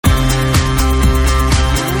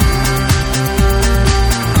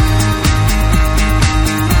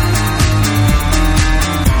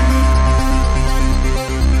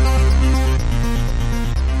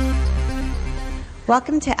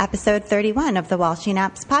Welcome to episode 31 of the Walshing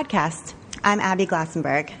Apps podcast. I'm Abby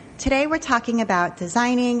Glassenberg. Today we're talking about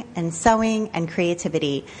designing and sewing and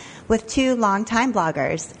creativity with two longtime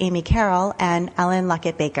bloggers, Amy Karol and Ellen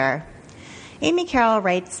Luckett Baker. Amy Karol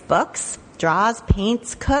writes books, draws,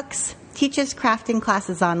 paints, cooks, teaches crafting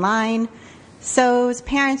classes online, sews,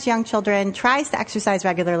 parents young children, tries to exercise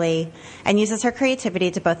regularly, and uses her creativity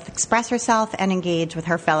to both express herself and engage with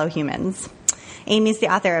her fellow humans. Amy's the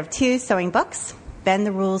author of two sewing books, Bend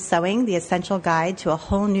the Rules Sewing, The Essential Guide to a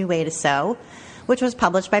Whole New Way to Sew, which was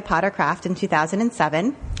published by Potter Craft in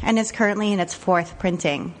 2007 and is currently in its fourth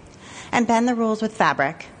printing, and Bend the Rules with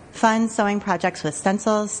Fabric, fun sewing projects with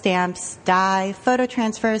stencils, stamps, dye, photo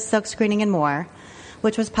transfers, silk screening, and more,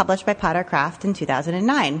 which was published by Potter Craft in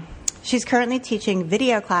 2009. She's currently teaching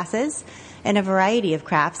video classes in a variety of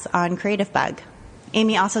crafts on Creative Bug.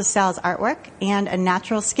 Amy also sells artwork and a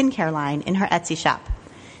natural skincare line in her Etsy shop.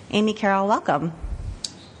 Amy Karol, welcome.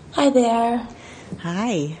 Hi there.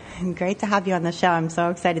 Hi. Great to have you on the show. I'm so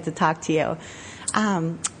excited to talk to you.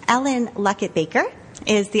 Ellen Luckett Baker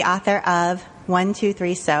is the author of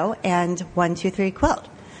 123 Sew and 123 Quilt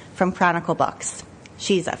from Chronicle Books.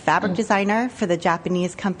 She's a fabric designer for the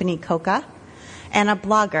Japanese company Koka and a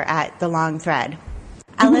blogger at The Long Thread.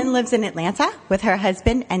 Ellen lives in Atlanta with her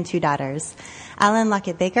husband and two daughters. Ellen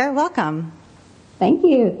Luckett Baker, welcome. Thank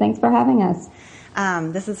you. Thanks for having us.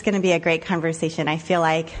 This is going to be a great conversation. I feel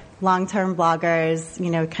like long-term bloggers,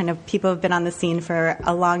 kind of people who have been on the scene for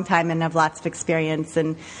a long time and have lots of experience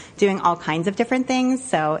and doing all kinds of different things.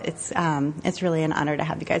 So it's really an honor to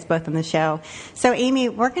have you guys both on the show. So Amy,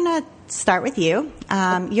 we're going to start with you.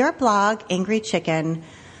 Your blog, Angry Chicken,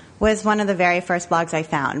 was one of the very first blogs I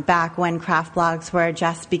found back when craft blogs were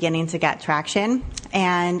just beginning to get traction.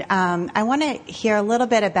 And I want to hear a little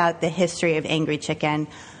bit about the history of Angry Chicken.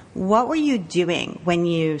 What were you doing when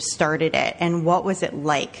you started it, and what was it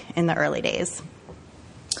like in the early days?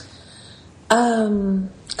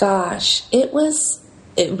 Gosh, it was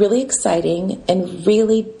really exciting and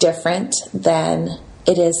really different than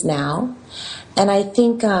it is now. And I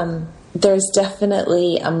think there's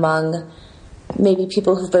definitely among maybe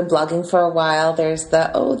people who've been blogging for a while, there's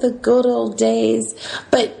the good old days.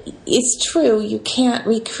 But it's true, you can't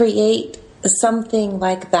recreate something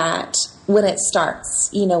like that when it starts,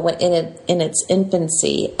 when in its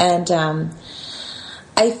infancy. And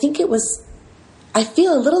I think I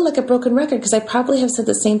feel a little like a broken record because I probably have said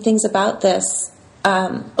the same things about this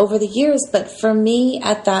over the years. But for me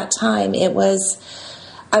at that time, I was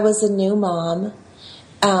a new mom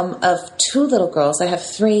of two little girls. I have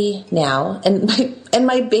three now, and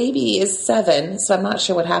my baby is 7, so I'm not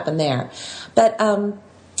sure what happened there. But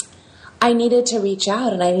I needed to reach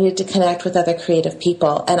out and I needed to connect with other creative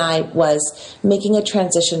people. And I was making a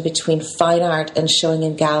transition between fine art and showing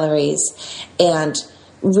in galleries and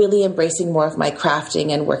really embracing more of my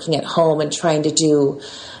crafting and working at home and trying to do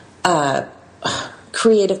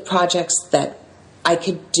creative projects that I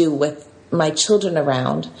could do with my children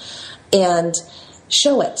around and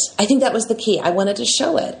show it. I think that was the key. I wanted to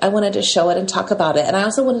show it. I wanted to show it and talk about it. And I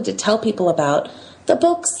also wanted to tell people about the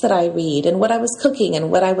books that I read and what I was cooking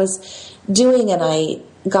and what I was doing. And I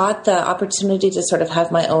got the opportunity to sort of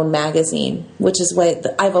have my own magazine, which is what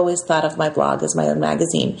I've always thought of my blog as my own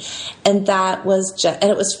magazine. And that was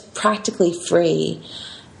and it was practically free.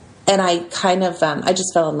 And I kind of, I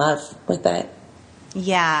just fell in love with it.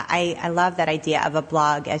 Yeah, I love that idea of a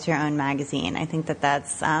blog as your own magazine. I think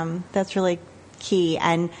that's really key.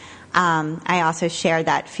 And I also share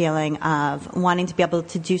that feeling of wanting to be able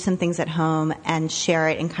to do some things at home and share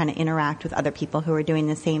it and kind of interact with other people who are doing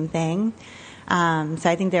the same thing. So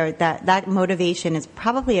I think that motivation is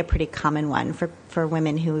probably a pretty common one for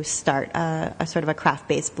women who start a sort of a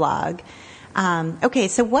craft-based blog. Okay,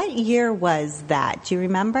 so what year was that? Do you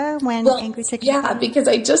remember when Angry Chicken? Yeah, because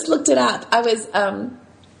I just looked it up. I was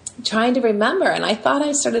trying to remember, and I thought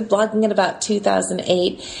I started blogging in about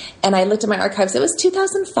 2008, and I looked at my archives. It was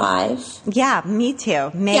 2005. Yeah, me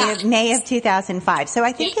too. May of 2005. So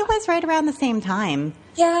I think it was right around the same time.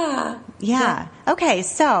 Yeah. Okay,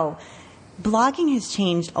 so blogging has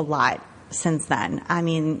changed a lot since then. I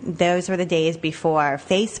mean, those were the days before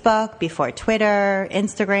Facebook, before Twitter,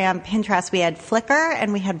 Instagram, Pinterest. We had Flickr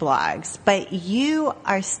and we had blogs, but you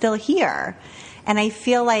are still here. And I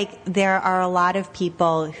feel like there are a lot of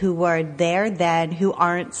people who were there then who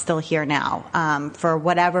aren't still here now. For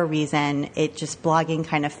whatever reason, blogging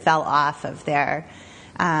kind of fell off of their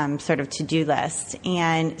sort of to-do list.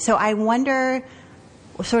 And so I wonder,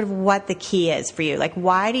 sort of what the key is for you. Like,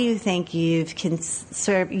 why do you think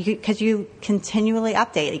because you continually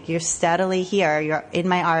update, like you're steadily here, you're in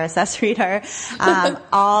my RSS reader,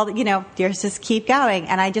 you just keep going.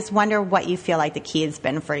 And I just wonder what you feel like the key has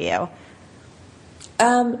been for you.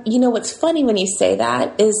 What's funny when you say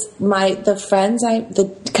that is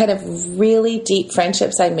the kind of really deep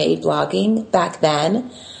friendships I made blogging back then,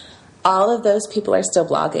 all of those people are still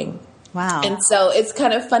blogging. Wow. And so it's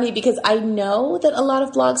kind of funny because I know that a lot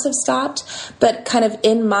of blogs have stopped, but kind of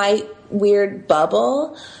in my weird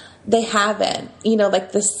bubble, they haven't.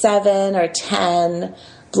 Like the 7 or 10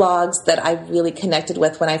 blogs that I really connected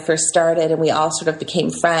with when I first started and we all sort of became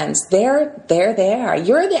friends. They're there.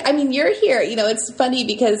 You're there. I mean, you're here. It's funny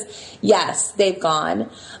because yes, they've gone,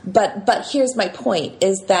 but here's my point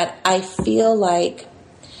is that I feel like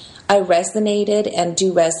I resonated and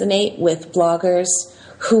do resonate with bloggers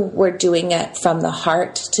who were doing it from the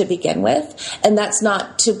heart to begin with. And that's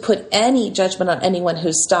not to put any judgment on anyone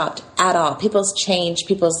who's stopped at all. People's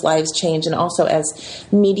lives change. And also as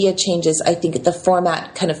media changes, I think the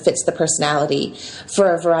format kind of fits the personality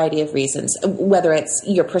for a variety of reasons, whether it's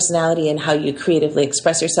your personality and how you creatively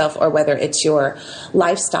express yourself or whether it's your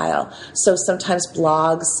lifestyle. So sometimes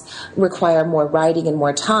blogs require more writing and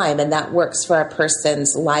more time, and that works for a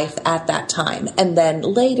person's life at that time. And then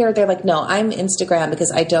later they're like, no, I'm Instagram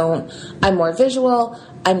because I'm more visual.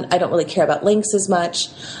 I don't really care about links as much.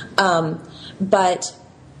 But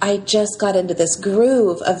I just got into this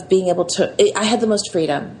groove of being able to, I had the most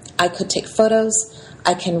freedom. I could take photos.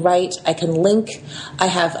 I can write. I can link. I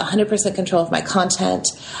have 100% control of my content.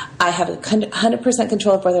 I have 100%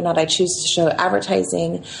 control of whether or not I choose to show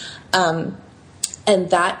advertising. And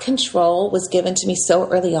that control was given to me so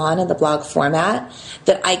early on in the blog format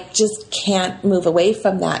that I just can't move away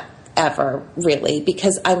from that ever, really,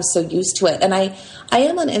 because I'm so used to it. And I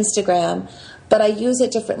am on Instagram, but I use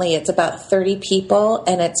it differently. It's about 30 people,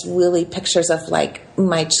 and it's really pictures of like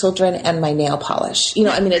my children and my nail polish.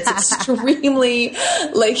 It's extremely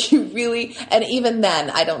and even then,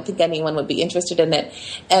 I don't think anyone would be interested in it,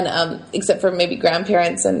 and except for maybe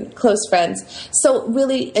grandparents and close friends. So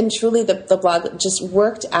really and truly, the blog just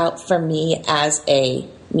worked out for me as a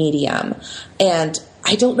medium, and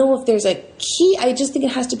I don't know if there's a key. I just think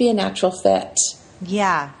it has to be a natural fit.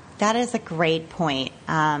 Yeah, that is a great point.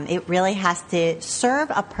 It really has to serve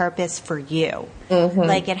a purpose for you. Mm-hmm.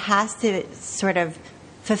 Like it has to sort of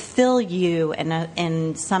fulfill you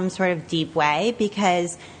in some sort of deep way,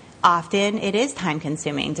 because often it is time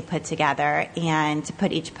consuming to put together and to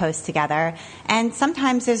put each post together. And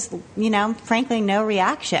sometimes there's, frankly, no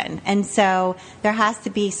reaction. And so there has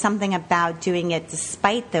to be something about doing it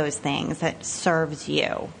despite those things that serves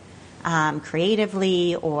you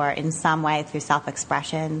creatively or in some way through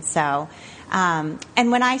self-expression. So,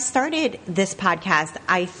 and when I started this podcast,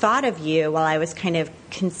 I thought of you while I was kind of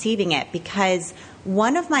conceiving it, because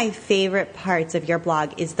one of my favorite parts of your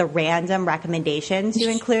blog is the random recommendations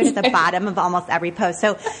you include at the bottom of almost every post.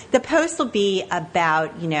 So the post will be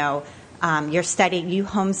about, you're studying, you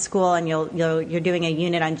homeschool, and you're doing a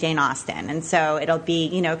unit on Jane Austen. And so it'll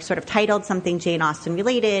be, sort of titled something Jane Austen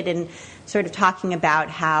related, and sort of talking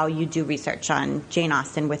about how you do research on Jane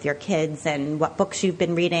Austen with your kids and what books you've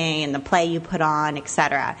been reading and the play you put on,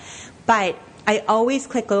 etc. But I always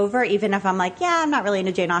click over, even if I'm like, yeah, I'm not really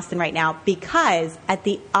into Jane Austen right now, because at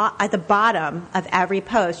the bottom of every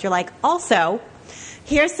post, you're like, also,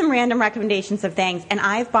 here's some random recommendations of things. And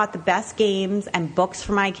I've bought the best games and books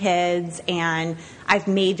for my kids, and I've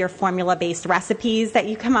made your formula-based recipes that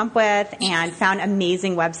you come up with, and found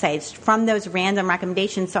amazing websites from those random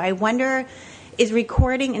recommendations. So I wonder, is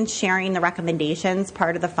recording and sharing the recommendations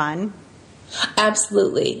part of the fun?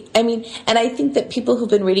 Absolutely. I mean, and I think that people who've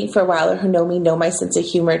been reading for a while or who know me know my sense of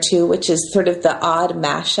humor too, which is sort of the odd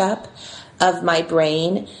mashup of my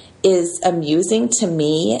brain is amusing to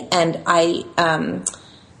me. And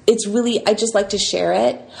it's really, I just like to share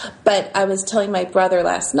it. But I was telling my brother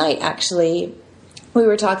last night, actually, we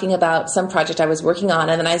were talking about some project I was working on.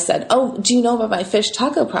 And then I said, oh, do you know about my fish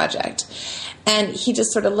taco project? And he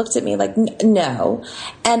just sort of looked at me like, no.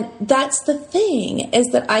 And that's the thing,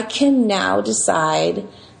 is that I can now decide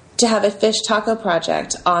to have a fish taco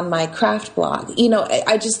project on my craft blog.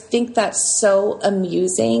 I just think that's so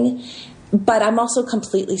amusing, but I'm also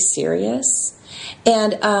completely serious.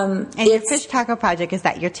 And your fish taco project is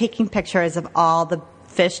that you're taking pictures of all the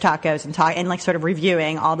fish tacos and like sort of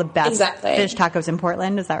reviewing all the best fish tacos in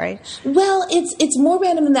Portland. Is that right? Well, it's more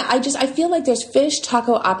random than that. I feel like there's fish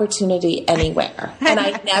taco opportunity anywhere. And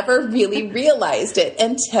I never really realized it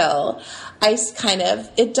until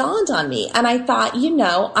it dawned on me. And I thought,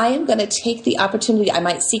 I am going to take the opportunity. I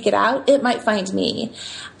might seek it out. It might find me.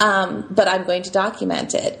 But I'm going to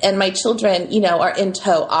document it. And my children, are in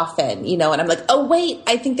tow often, and I'm like, oh, wait,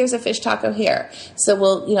 I think there's a fish taco here. So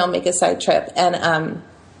we'll, make a side trip. And,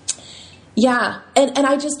 yeah. And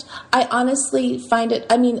I honestly find it,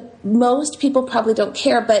 most people probably don't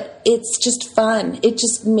care, but it's just fun. It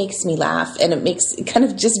just makes me laugh, and it kind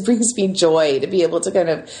of just brings me joy to be able to kind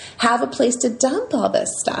of have a place to dump all this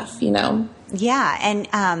stuff, Yeah.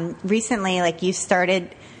 And, recently, you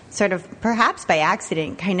started sort of perhaps by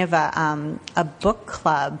accident, kind of a book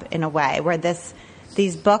club in a way where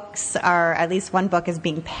these books are, at least one book is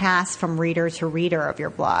being passed from reader to reader of your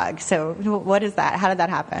blog. So what is that? How did that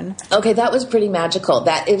happen? Okay, that was pretty magical.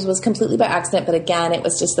 It was completely by accident, but again, it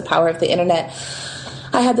was just the power of the internet.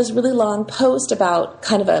 I had this really long post about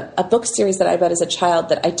kind of a book series that I read as a child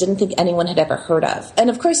that I didn't think anyone had ever heard of. And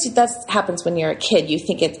of course, that happens when you're a kid. You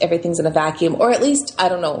think everything's in a vacuum, or at least, I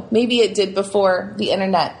don't know, maybe it did before the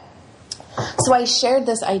internet. So I shared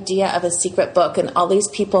this idea of a secret book, and all these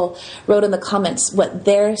people wrote in the comments what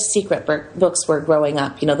their secret books were growing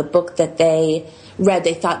up. The book that they read,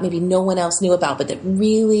 they thought maybe no one else knew about, but that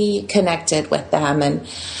really connected with them. And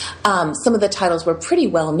some of the titles were pretty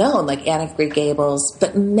well known, like Anne of Green Gables,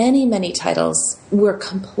 but many, many titles were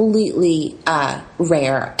completely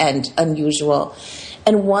rare and unusual.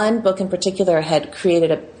 And one book in particular had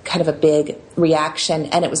created a kind of a big reaction,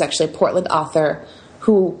 and it was actually a Portland author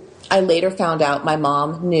who I later found out my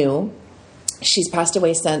mom knew. She's passed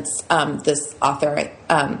away since, this author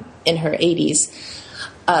in her 80s,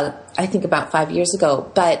 I think about 5 years ago.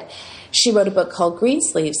 But she wrote a book called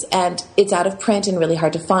Greensleeves, and it's out of print and really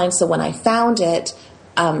hard to find. So when I found it,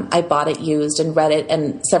 I bought it used and read it,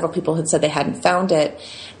 and several people had said they hadn't found it.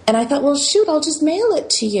 And I thought, well, shoot, I'll just mail it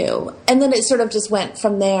to you. And then it sort of just went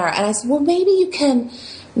from there. And I said, well, maybe you can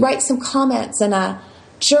write some comments in a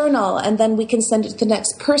journal, and then we can send it to the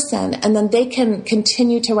next person, and then they can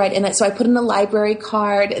continue to write in it. So I put in a library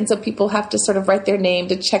card, and so people have to sort of write their name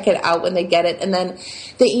to check it out when they get it, and then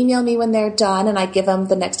they email me when they're done, and I give them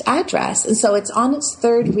the next address. And so it's on its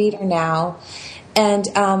third reader now, and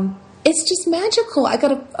it's just magical. I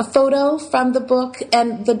got a photo from the book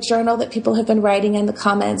and the journal that people have been writing in the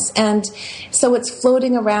comments, and so it's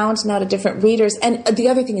floating around now to different readers. And the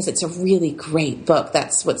other thing is it's a really great book.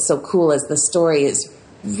 That's what's so cool, is the story is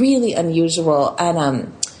really unusual,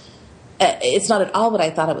 and it's not at all what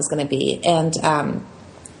I thought it was going to be. And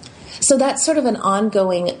so that's sort of an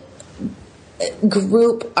ongoing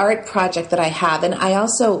group art project that I have. And I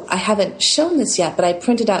haven't shown this yet, but I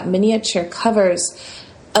printed out miniature covers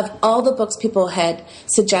of all the books people had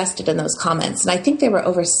suggested in those comments. And I think there were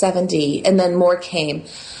over 70, and then more came.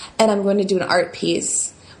 And I'm going to do an art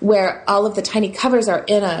piece where all of the tiny covers are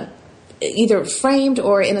in either framed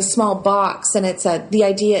or in a small box, and the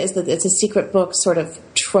idea is that it's a secret book sort of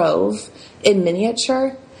trove in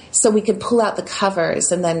miniature, so we can pull out the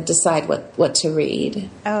covers and then decide what to read.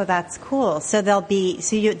 Oh, that's cool. So they'll be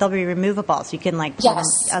removable, so you can pull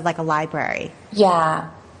them like a library.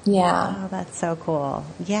 Yeah. Oh, that's so cool.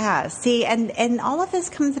 Yeah. See, and all of this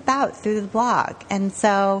comes about through the blog, and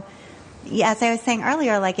so. Yeah, as I was saying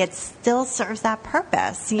earlier, it still serves that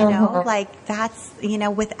purpose, that's,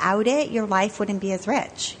 without it, your life wouldn't be as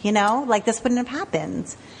rich, this wouldn't have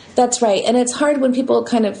happened. That's right. And it's hard when people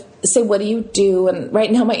kind of say, what do you do? And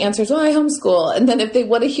right now my answer is, well, I homeschool. And then if they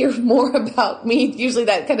want to hear more about me, usually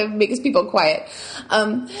that kind of makes people quiet.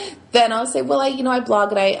 Then I'll say, well, I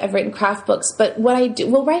blog and I've written craft books. But what I do,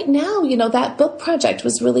 well, right now, that book project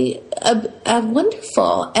was really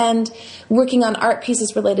wonderful. And working on art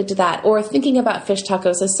pieces related to that, or thinking about fish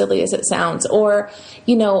tacos, as silly as it sounds, or,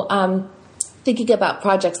 thinking about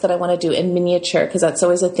projects that I want to do in miniature, because that's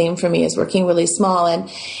always a theme for me, is working really small. And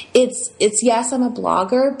it's yes, I'm a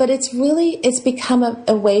blogger, but it's become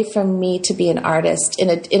a way for me to be an artist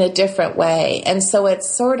in a different way. And so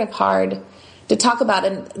it's sort of hard to talk about.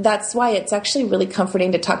 And that's why it's actually really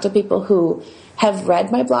comforting to talk to people who have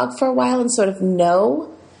read my blog for a while and sort of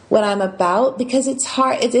know what I'm about, because it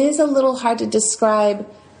is a little hard to describe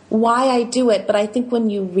why I do it, but I think when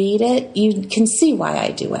you read it, you can see why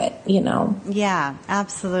I do it, Yeah,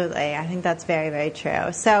 absolutely. I think that's very, very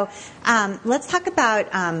true. So let's talk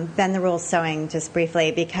about Bend the Rules Sewing just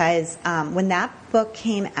briefly, because when that book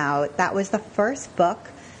came out, that was the first book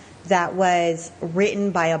that was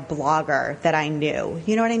written by a blogger that I knew.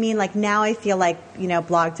 You know what I mean? Like now I feel like,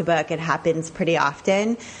 blog to book, it happens pretty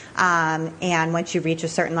often. And once you reach a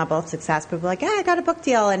certain level of success, people are like, I got a book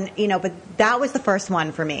deal. And, but that was the first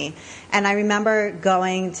one for me. And I remember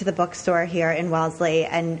going to the bookstore here in Wellesley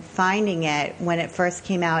and finding it when it first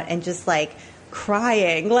came out and just like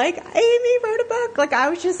crying, like, Amy wrote a book. Like I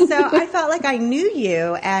was just I felt like I knew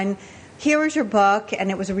you, and here was your book,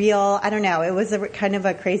 and it was real. I don't know. It was kind of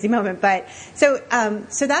a crazy moment. But so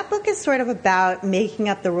that book is sort of about making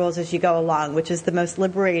up the rules as you go along, which is the most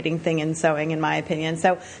liberating thing in sewing, in my opinion.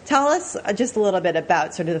 So tell us just a little bit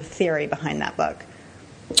about sort of the theory behind that book.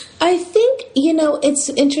 I think, it's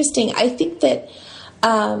interesting. I think that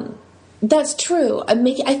that's true. I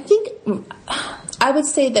would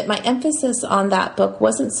say that my emphasis on that book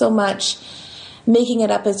wasn't so much making it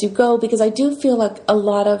up as you go, because I do feel like a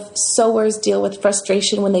lot of sewers deal with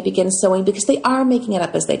frustration when they begin sewing because they are making it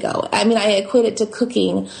up as they go. I mean, I equate it to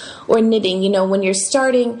cooking or knitting. When you're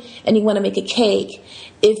starting and you want to make a cake,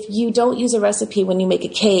 if you don't use a recipe when you make a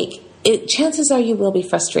cake, chances are you will be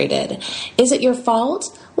frustrated. Is it your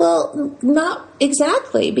fault? Well, not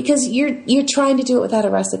exactly, because you're trying to do it without a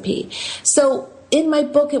recipe. So in my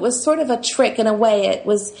book, it was sort of a trick in a way. It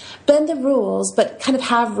was bend the rules, but kind of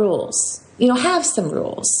have rules. Have some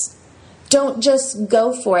rules. Don't just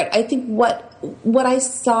go for it. I think what I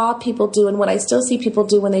saw people do and what I still see people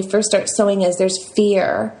do when they first start sewing is there's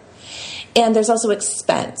fear. And there's also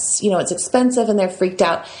expense. It's expensive and they're freaked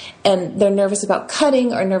out and they're nervous about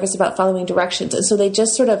cutting or nervous about following directions. And so they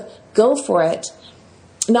just sort of go for it,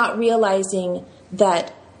 not realizing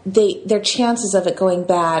that their chances of it going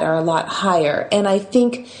bad are a lot higher. And I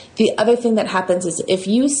think the other thing that happens is if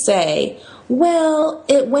you say, well,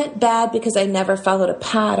 it went bad because I never followed a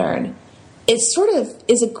pattern, it sort of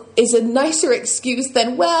is a nicer excuse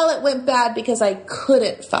than, well, it went bad because I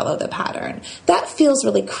couldn't follow the pattern. That feels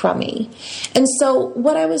really crummy. And so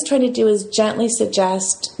what I was trying to do is gently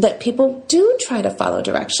suggest that people do try to follow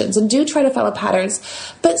directions and do try to follow patterns,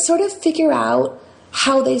 but sort of figure out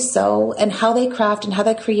how they sew and how they craft and how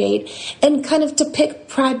they create, and kind of to pick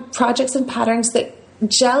projects and patterns that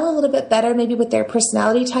gel a little bit better maybe with their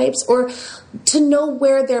personality types, or to know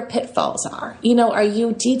where their pitfalls are. Are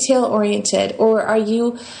you detail oriented, or are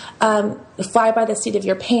you fly by the seat of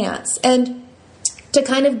your pants? And to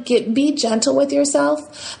kind of be gentle with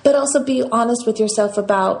yourself, but also be honest with yourself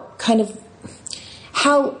about kind of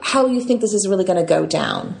how you think this is really going to go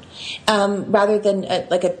down, rather than a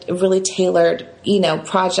really tailored,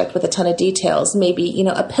 project with a ton of details. Maybe,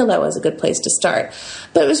 a pillow is a good place to start.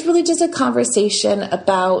 But it was really just a conversation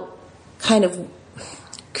about kind of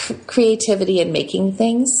creativity and making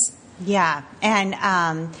things. Yeah. And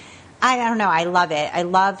I don't know. I love it. I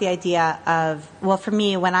love the idea of, well, for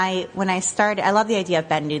me, when I started, I love the idea of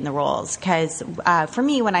bending the rules, because for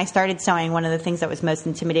me, when I started sewing, one of the things that was most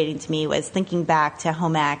intimidating to me was thinking back to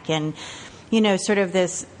home ec and, sort of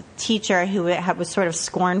this teacher who was sort of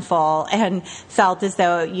scornful and felt as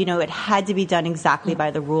though, it had to be done exactly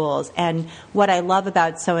by the rules. And what I love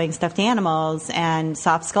about sewing stuffed animals and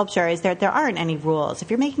soft sculpture is that there aren't any rules.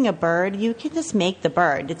 If you're making a bird, you can just make the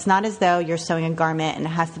bird. It's not as though you're sewing a garment and it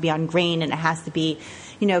has to be on grain and it has to be,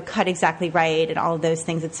 cut exactly right and all of those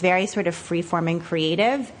things. It's very sort of free-forming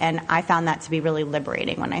creative, and I found that to be really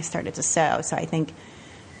liberating when I started to sew. So I think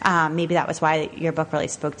maybe that was why your book really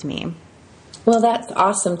spoke to me. Well, that's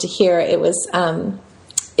awesome to hear. It was, I'm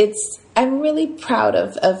really proud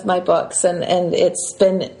of my books, and it's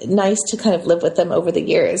been nice to kind of live with them over the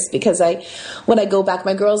years, because when I go back,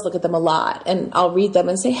 my girls look at them a lot, and I'll read them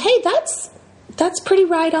and say, hey, that's pretty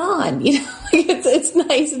right on. It's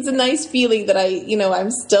nice. It's a nice feeling that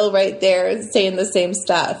I'm still right there saying the same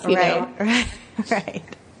stuff, Right.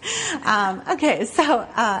 Okay. So,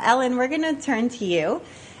 Ellen, we're going to turn to you.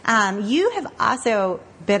 You have also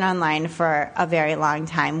been online for a very long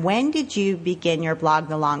time. When did you begin your blog,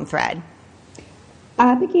 The Long Thread?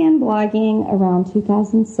 I began blogging around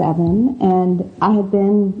 2007, and I had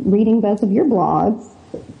been reading both of your blogs,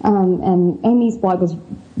 and Amy's blog was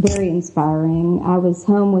very inspiring. I was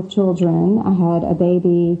home with children. I had a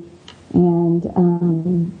baby and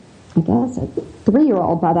I guess a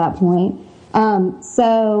 3-year-old by that point.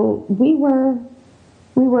 So we were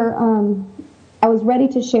I was ready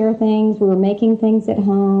to share things. We were making things at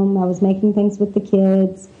home. I was making things with the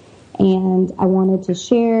kids, and I wanted to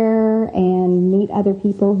share and meet other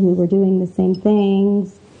people who were doing the same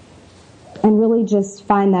things and really just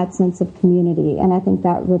find that sense of community. And I think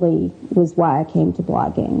that really was why I came to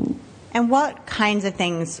blogging. And what kinds of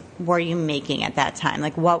things were you making at that time?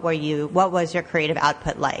 Like, what was your creative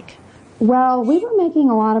output like? Well, we were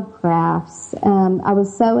making a lot of crafts. I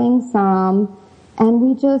was sewing some,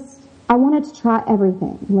 and I wanted to try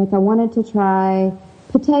everything. Like, I wanted to try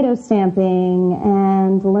potato stamping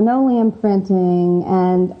and linoleum printing,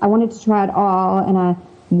 and I wanted to try it all, and I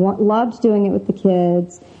loved doing it with the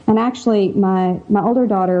kids. And actually, my older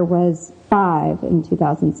daughter was 5 in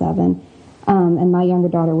 2007, and my younger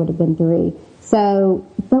daughter would have been 3. So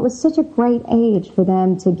that was such a great age for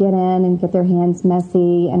them to get in and get their hands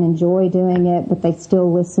messy and enjoy doing it, but they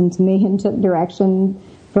still listened to me and took direction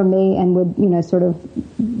from me and would, sort of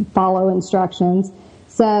follow instructions.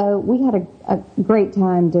 So we had a great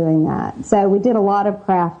time doing that. So we did a lot of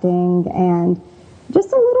crafting and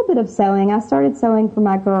just a little bit of sewing. I started sewing for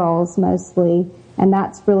my girls mostly, and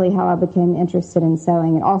that's really how I became interested in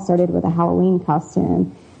sewing. It all started with a Halloween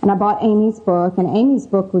costume. And I bought Amy's book, and Amy's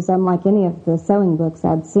book was unlike any of the sewing books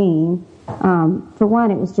I'd seen. For one,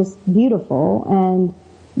 it was just beautiful and,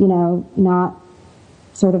 not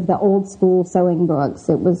sort of the old school sewing books.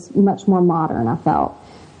 It was much more modern, I felt.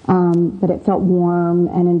 But it felt warm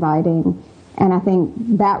and inviting. And I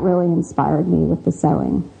think that really inspired me with the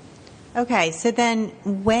sewing. Okay, so then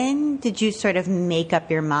when did you sort of make up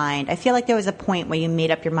your mind? I feel like there was a point where you made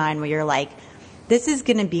up your mind where you're like, this is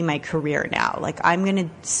going to be my career now. Like, I'm going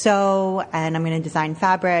to sew and I'm going to design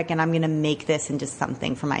fabric and I'm going to make this into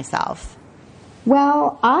something for myself.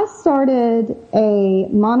 Well, I started a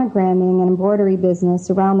monogramming and embroidery business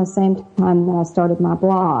around the same time that I started my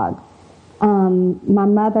blog. My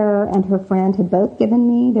mother and her friend had both given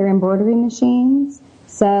me their embroidery machines.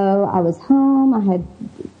 So I was home, I had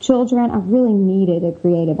children, I really needed a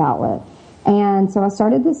creative outlet. And so I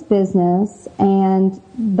started this business, and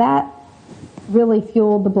that really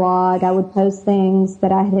fueled the blog. I would post things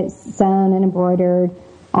that I had sewn and embroidered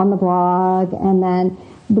on the blog, and then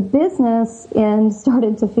the business end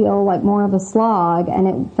started to feel like more of a slog, and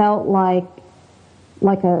it felt like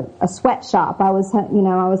a sweatshop. I was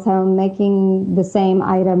home making the same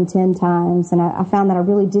item 10 times, and I found that I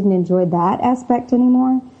really didn't enjoy that aspect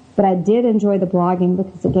anymore, but I did enjoy the blogging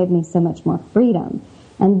because it gave me so much more freedom.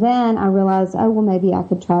 And then I realized, maybe I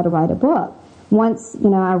could try to write a book. Once,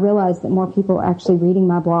 I realized that more people were actually reading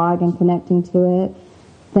my blog and connecting to it,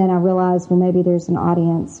 then I realized, maybe there's an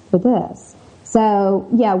audience for this. So,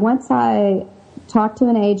 once I talked to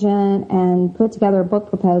an agent and put together a book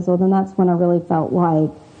proposal, then that's when I really felt like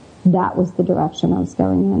that was the direction I was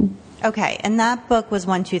going in. Okay, and that book was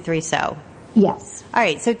 1, 2, 3 Sew. Yes. All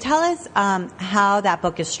right, so tell us how that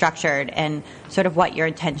book is structured and sort of what your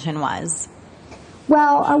intention was.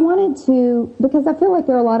 Well, I wanted to, because I feel like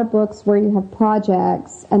there are a lot of books where you have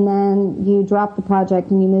projects and then you drop the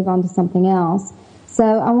project and you move on to something else. So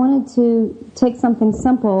I wanted to take something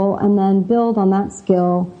simple and then build on that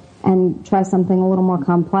skill and try something a little more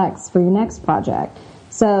complex for your next project.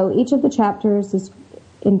 So each of the chapters is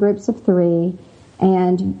in groups of 3,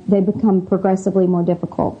 and they become progressively more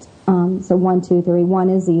difficult. So 1, 2, 3. 1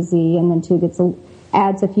 is easy, and then 2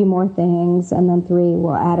 adds a few more things, and then 3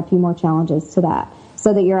 will add a few more challenges to that,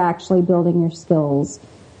 so that you're actually building your skills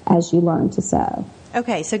as you learn to sew.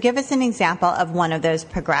 Okay, so give us an example of one of those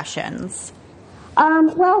progressions. I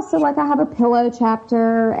have a pillow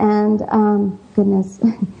chapter, and goodness,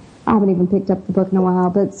 I haven't even picked up the book in a while,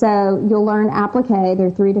 but so you'll learn applique. There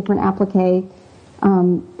are 3 different applique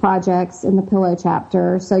projects in the pillow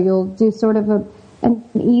chapter. So you'll do sort of an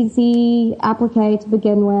easy applique to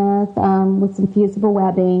begin with some fusible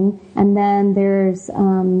webbing, and then there's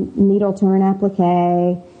needle turn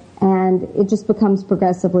applique, and it just becomes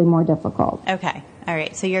progressively more difficult. Okay. All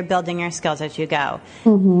right. So you're building your skills as you go.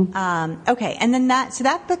 Mm-hmm. Okay. And then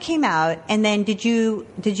that book came out, and then did you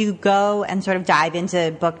go and sort of dive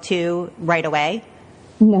into book 2 right away?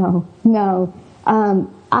 No.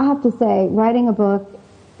 I have to say, writing a book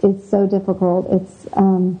is so difficult. It's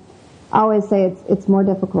I always say it's more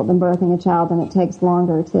difficult than birthing a child, and it takes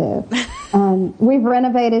longer too. We've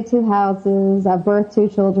renovated 2 houses. I've birthed 2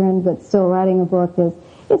 children, but still writing a book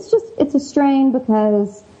it's a strain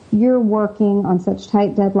because you're working on such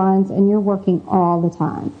tight deadlines and you're working all the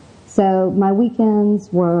time. So my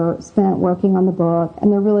weekends were spent working on the book,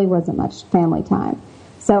 and there really wasn't much family time.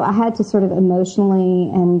 So I had to sort of emotionally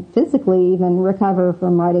and physically even recover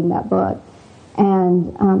from writing that book.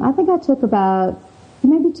 And I think I took about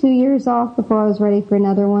maybe 2 years off before I was ready for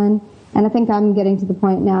another one. And I think I'm getting to the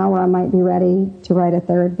point now where I might be ready to write a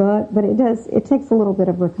 3rd book, but it takes a little bit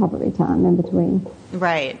of recovery time in between.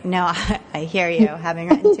 Right. No, I hear you. Having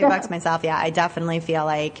written 2 books myself, I definitely feel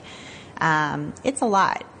like it's a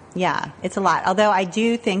lot. Yeah, it's a lot. Although I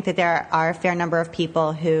do think that there are a fair number of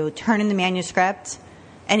people who turn in the manuscript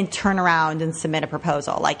and turn around and submit a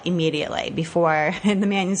proposal like immediately before the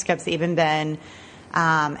manuscript's even been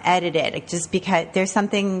edited, just because there's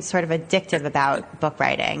something sort of addictive about book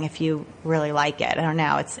writing if you really like it. I don't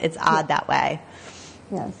know. It's odd that way.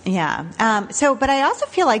 Yes. Yeah. But I also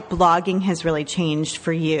feel like blogging has really changed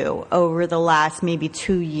for you over the last maybe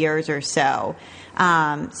 2 years or so.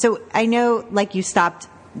 So I know, like, you stopped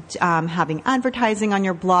having advertising on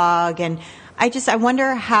your blog, and I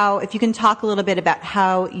wonder if you can talk a little bit about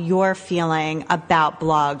how you're feeling about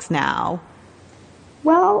blogs now.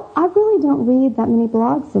 Well, I really don't read that many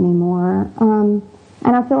blogs anymore. And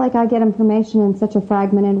I feel like I get information in such a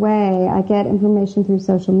fragmented way. I get information through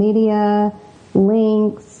social media,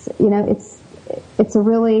 links. It's a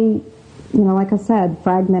really, like I said,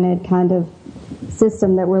 fragmented kind of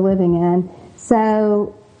system that we're living in.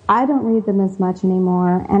 So I don't read them as much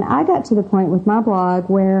anymore. And I got to the point with my blog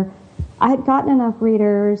where I had gotten enough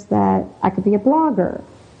readers that I could be a blogger,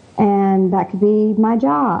 and that could be my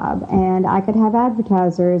job, and I could have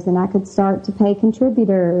advertisers, and I could start to pay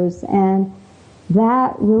contributors, and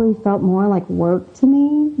that really felt more like work to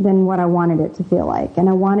me than what I wanted it to feel like. And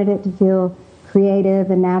I wanted it to feel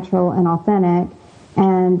creative and natural and authentic,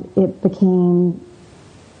 and it became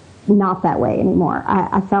not that way anymore.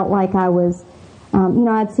 I felt like I was,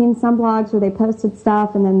 I'd seen some blogs where they posted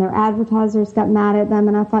stuff and then their advertisers got mad at them,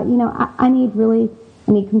 and I thought, I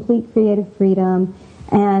need complete creative freedom.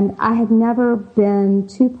 And I had never been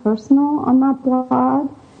too personal on my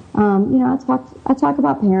blog. I talk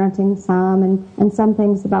about parenting some and some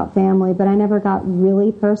things about family, but I never got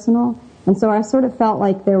really personal. And so I sort of felt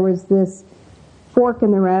like there was this fork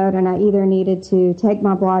in the road, and I either needed to take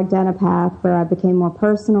my blog down a path where I became more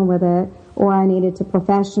personal with it, or I needed to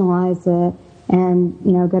professionalize it and,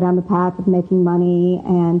 go down the path of making money.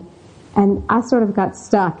 And I sort of got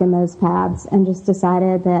stuck in those paths and just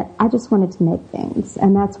decided that I just wanted to make things.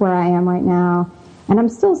 And that's where I am right now. And I'm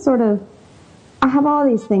still I have all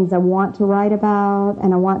these things I want to write about,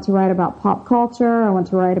 and I want to write about pop culture. I want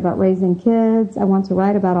to write about raising kids. I want to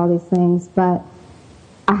write about all these things, but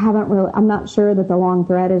I'm not sure that the long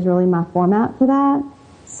thread is really my format for that.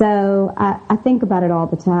 So I think about it all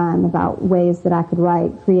the time, about ways that I could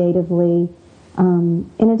write creatively in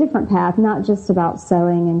a different path, not just about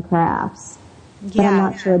sewing and crafts. But I'm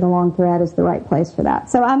not sure the long thread is the right place for that.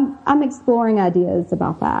 So I'm exploring ideas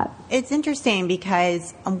about that. It's interesting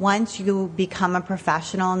because once you become a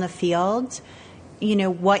professional in the field,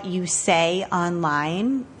 what you say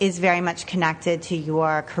online is very much connected to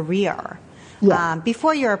your career. Yeah.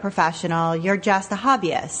 Before you're a professional, you're just a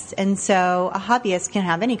hobbyist. And so a hobbyist can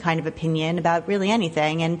have any kind of opinion about really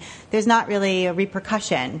anything, and there's not really a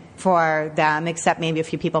repercussion for them, except maybe a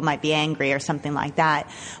few people might be angry or something like that.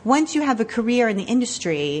 Once you have a career in the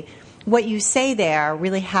industry, what you say there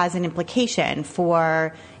really has an implication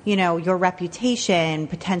for, your reputation,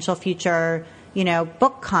 potential future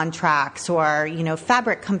book contracts or,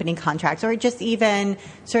 fabric company contracts, or just even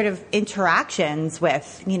sort of interactions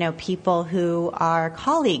with, people who are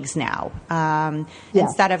colleagues now,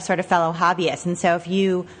 instead of sort of fellow hobbyists. And so if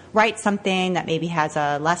you write something that maybe has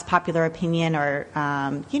a less popular opinion or,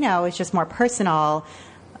 it's just more personal,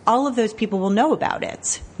 all of those people will know about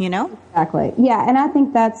it, Exactly. Yeah. And I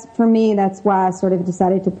think that's why I sort of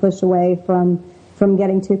decided to push away from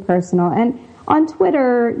getting too personal. And on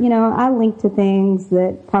Twitter, I link to things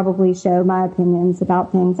that probably show my opinions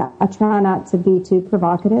about things. I try not to be too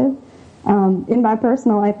provocative. In my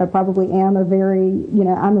personal life, I probably am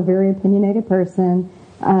I'm a very opinionated person.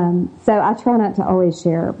 So I try not to always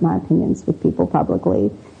share my opinions with people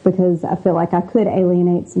publicly, because I feel like I could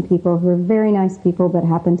alienate some people who are very nice people but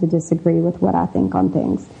happen to disagree with what I think on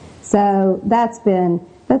things. So that's been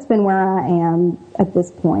where I am at this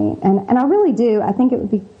point. And I really do. I think it would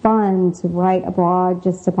be fun to write a blog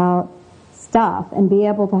just about stuff and be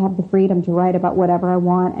able to have the freedom to write about whatever I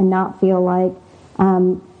want and not feel like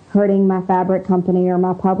hurting my fabric company or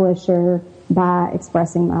my publisher by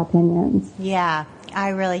expressing my opinions. Yeah. I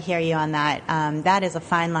really hear you on that. That is a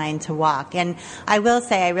fine line to walk. And I will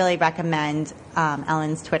say I really recommend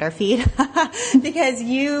Ellen's Twitter feed because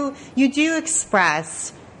you do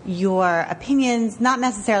express your opinions, not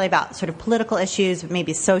necessarily about sort of political issues, but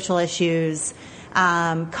maybe social issues,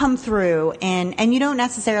 come through, and you don't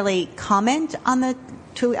necessarily comment on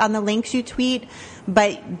the links you tweet,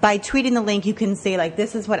 but by tweeting the link, you can say, like,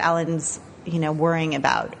 this is what Ellen's, worrying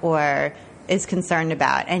about or is concerned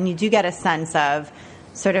about, and you do get a sense of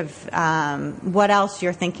sort of what else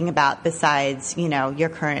you're thinking about besides, your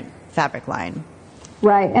current fabric line.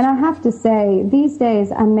 Right, and I have to say, these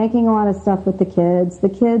days I'm making a lot of stuff with the kids.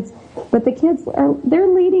 They're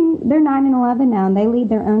 9 and 11 now, and they lead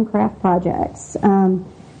their own craft projects.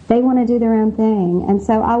 they want to do their own thing. And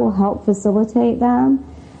so I will help facilitate them.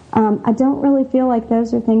 I don't really feel like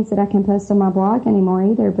those are things that I can post on my blog anymore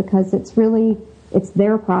either, because it's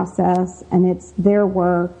their process and it's their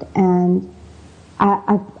work, and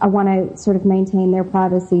I want to sort of maintain their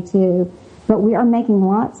privacy too. But we are making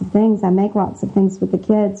lots of things. I make lots of things with the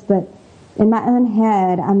kids, but in my own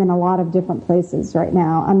head, I'm in a lot of different places right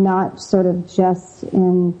now. I'm not sort of just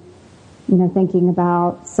in, thinking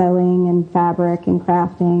about sewing and fabric and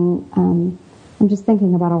crafting. I'm just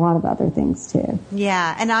thinking about a lot of other things too.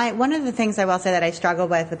 Yeah, and one of the things I will say that I struggle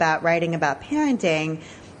with about writing about parenting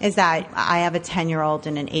is that I have a 10-year-old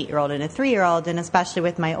and an 8-year-old and a 3-year-old, and especially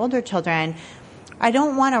with my older children, I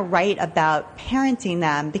don't want to write about parenting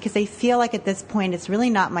them because I feel like at this point it's really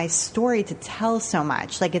not my story to tell so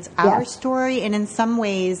much. Like, it's our story, and in some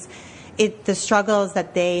ways the struggles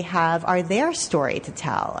that they have are their story to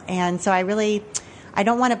tell. And so I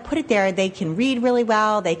don't want to put it there. They can read really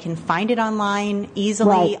well. They can find it online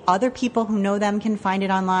easily. Right. Other people who know them can find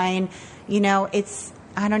it online.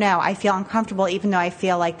 I don't know. I feel uncomfortable, even though I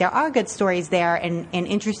feel like there are good stories there and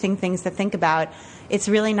interesting things to think about. It's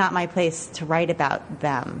really not my place to write about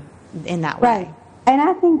them in that way. Right. And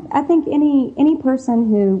I think any person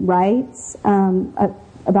who writes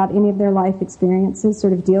about any of their life experiences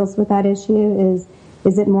sort of deals with that issue.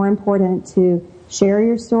 Is it more important to share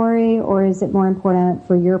your story, or is it more important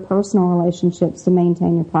for your personal relationships to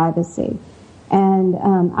maintain your privacy? And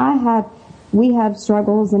we have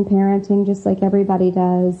struggles in parenting just like everybody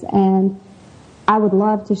does, and I would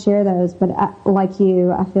love to share those, but like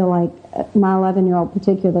you, I feel like my 11-year-old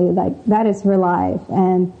particularly, like, that is her life,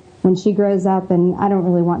 and when she grows up, and I don't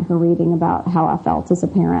really want her reading about how I felt as a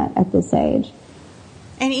parent at this age.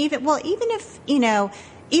 And even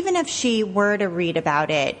if she were to read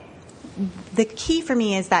about it, the key for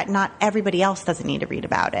me is that not everybody else doesn't need to read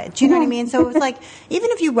about it. Do you know what I mean? So it was like,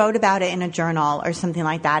 even if you wrote about it in a journal or something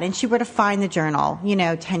like that, and she were to find the journal,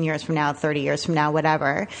 10 years from now, 30 years from now,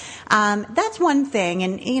 whatever, that's one thing.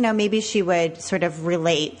 And, maybe she would sort of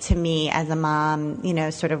relate to me as a mom,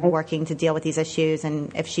 sort of working to deal with these issues,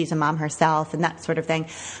 and if she's a mom herself and that sort of thing.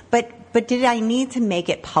 But did I need to make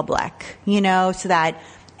it public, so that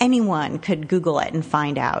anyone could Google it and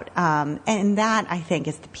find out. And that, I think,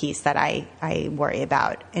 is the piece that I worry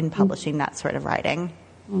about in publishing that sort of writing.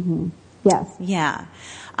 Mm-hmm. Yes. Yeah.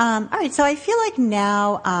 All right. So I feel like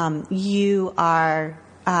now you are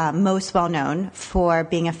most well known for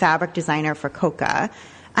being a fabric designer for Coca.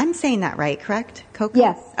 I'm saying that right, correct? Coca?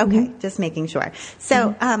 Yes. Okay. Mm-hmm. Just making sure.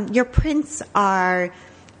 So your prints are...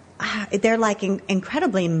 they're like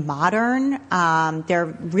incredibly modern. They're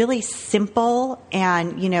really simple,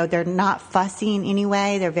 and they're not fussy in any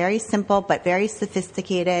way. They're very simple but very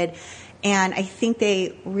sophisticated, and I think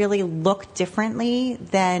they really look differently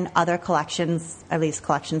than other collections, at least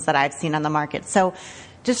collections that I've seen on the market. So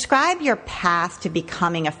describe your path to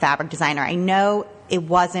becoming a fabric designer. I know it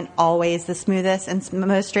wasn't always the smoothest and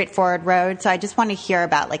most straightforward road, so I just want to hear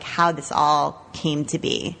about like how this all came to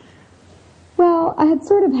be. Well, I had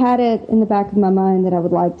sort of had it in the back of my mind that I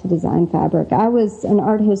would like to design fabric. I was an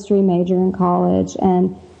art history major in college,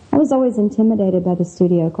 and I was always intimidated by the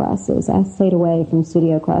studio classes. I stayed away from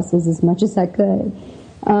studio classes as much as I could.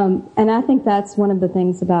 And I think that's one of the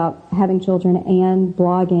things about having children and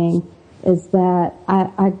blogging, is that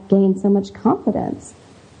I gained so much confidence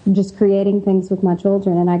just creating things with my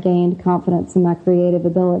children, and I gained confidence in my creative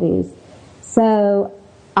abilities. So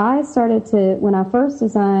I started to, when I first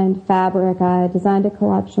designed fabric, I designed a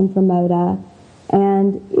collection for Moda,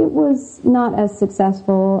 and it was not as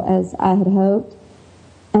successful as I had hoped.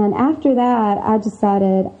 And after that, I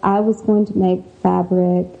decided I was going to make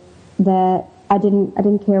fabric that I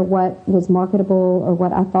didn't care what was marketable or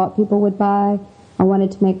what I thought people would buy. I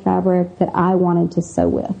wanted to make fabric that I wanted to sew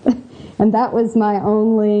with. And that was my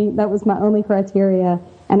only criteria.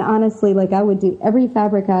 And honestly, like, I would do every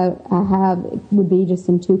fabric I have would be just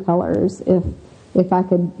in 2 colors if I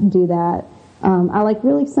could do that. I like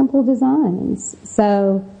really simple designs.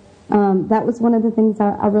 So that was one of the things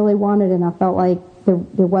I really wanted, and I felt like there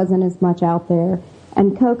wasn't as much out there.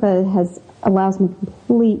 And Coca allows me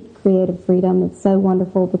complete creative freedom. It's so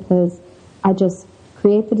wonderful because I just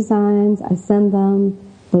create the designs, I send them,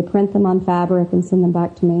 they print them on fabric and send them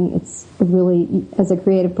back to me. It's really, as a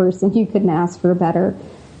creative person, you couldn't ask for a better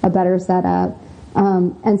setup.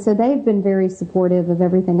 And so they've been very supportive of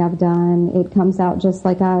everything I've done. It comes out just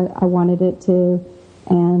like I wanted it to.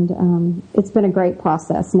 And it's been a great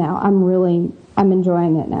process now. I'm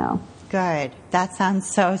enjoying it now. Good. That sounds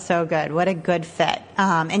so good. What a good fit.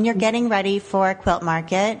 And you're getting ready for Quilt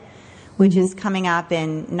Market, which is coming up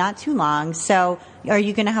in not too long. So are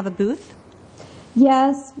you going to have a booth?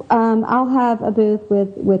 Yes, I'll have a booth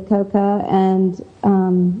with Coca, and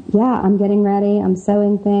I'm getting ready. I'm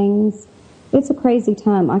sewing things. It's a crazy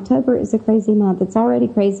time. October is a crazy month. It's already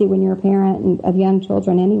crazy when you're a parent of young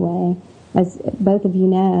children anyway, as both of you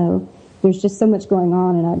know. There's just so much going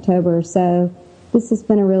on in October, so this has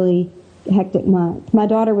been a really hectic month. My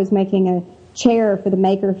daughter was making a chair for the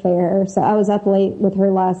Maker Faire, so I was up late with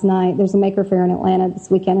her last night. There's a Maker Faire in Atlanta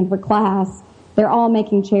this weekend, and for class, they're all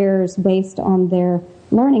making chairs based on their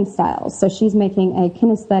learning styles. So she's making a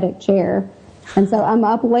kinesthetic chair. And so I'm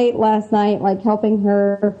up late last night, like helping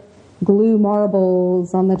her glue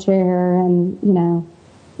marbles on the chair. And, you know,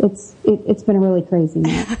 it's been a really crazy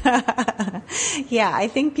month. Yeah, I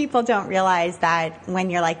think people don't realize that when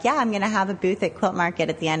you're like, yeah, I'm going to have a booth at Quilt Market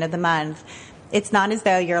at the end of the month, it's not as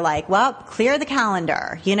though you're like, well, clear the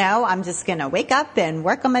calendar, you know, I'm just going to wake up and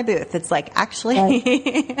work on my booth. It's like, actually,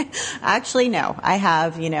 right. Actually, no, I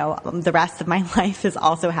have, you know, the rest of my life is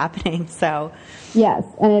also happening. So yes.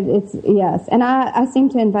 And yes. And I seem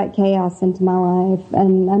to invite chaos into my life.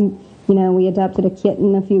 And you know, we adopted a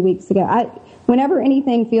kitten a few weeks ago. Whenever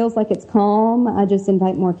anything feels like it's calm, I just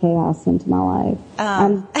invite more chaos into my life.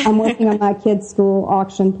 I'm working on my kids' school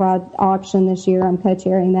auction this year. I'm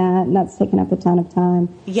co-chairing that, and that's taken up a ton of time.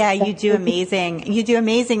 Yeah, you do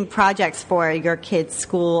amazing projects for your kids'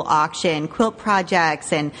 school auction, quilt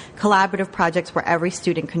projects and collaborative projects where every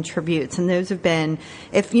student contributes. And those have been,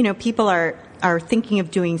 if you know, people are thinking of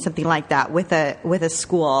doing something like that with a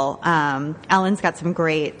school. Ellen's got some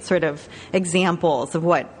great sort of examples of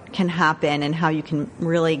what can happen and how you can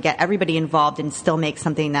really get everybody involved and still make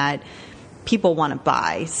something that people want to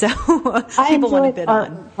buy. So people want to bid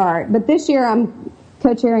on. Part, but this year I'm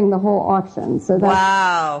co-chairing the whole auction. So that's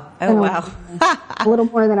wow. Oh, wow. A little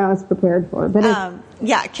more than I was prepared for. But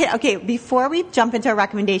yeah. Okay. Before we jump into our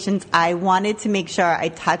recommendations, I wanted to make sure I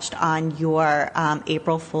touched on your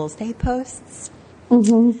April Fool's Day posts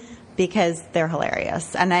because they're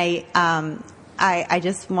hilarious. And I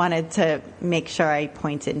just wanted to make sure I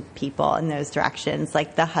pointed people in those directions,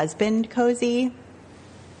 like the husband cozy.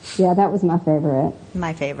 Yeah, that was my favorite.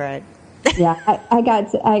 My favorite. Yeah, I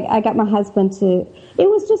got my husband to. It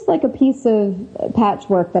was just like a piece of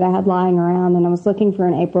patchwork that I had lying around, and I was looking for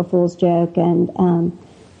an April Fool's joke, and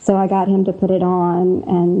so I got him to put it on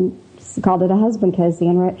and called it a husband cozy.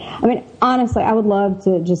 And I mean, honestly, I would love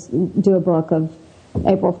to just do a book of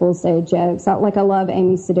April Fool's Day jokes. I love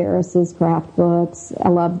Amy Sedaris's craft books. I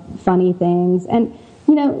love funny things. And,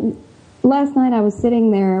 you know, last night I was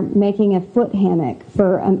sitting there making a foot hammock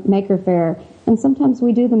for a Maker Faire, and sometimes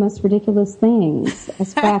we do the most ridiculous things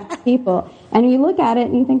as craft people. And you look at it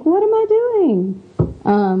and you think, what am I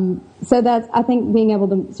doing? So that's, I think being able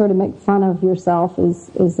to sort of make fun of yourself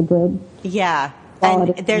is a good... Yeah.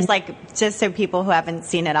 And there's just so people who haven't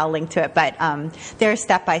seen it, I'll link to it, but there are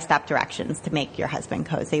step-by-step directions to make your husband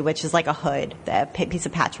cozy, which is like a hood, a piece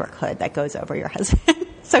of patchwork hood that goes over your husband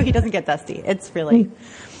so he doesn't get dusty. It's really,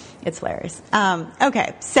 it's hilarious.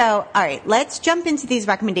 Okay, so, all right, let's jump into these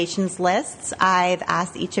recommendations lists. I've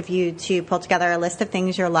asked each of you to pull together a list of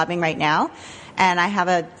things you're loving right now, and I have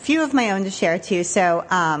a few of my own to share too. So,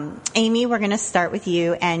 Amy, we're going to start with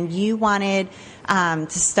you, and you wanted to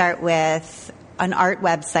start with an art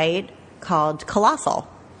website called Colossal.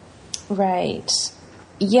 Right.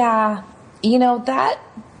 Yeah. You know, that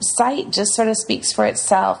site just sort of speaks for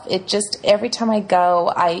itself. It just, every time I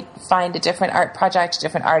go, I find a different art project, a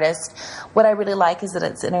different artist. What I really like is that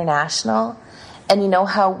it's international. And you know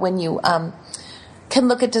how when you can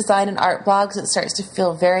look at design and art blogs, it starts to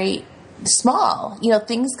feel very small. You know,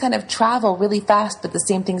 things kind of travel really fast, but the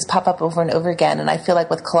same things pop up over and over again. And I feel like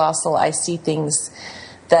with Colossal, I see things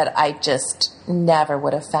that I just never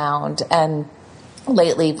would have found. And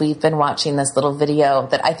lately we've been watching this little video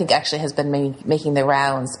that I think actually has been making the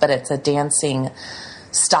rounds, but it's a dancing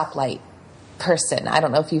stoplight person. I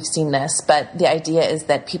don't know if you've seen this, but the idea is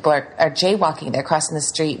that people are jaywalking. They're crossing the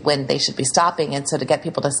street when they should be stopping. And so to get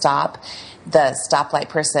people to stop, the stoplight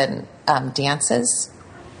person dances.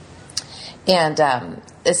 And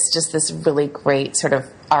it's just this really great sort of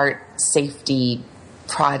art safety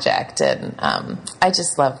project, and I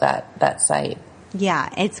just love that site. Yeah,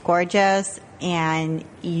 it's gorgeous, and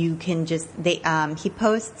you can just he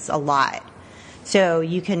posts a lot, so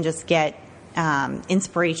you can just get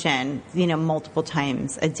inspiration, you know, multiple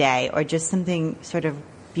times a day, or just something sort of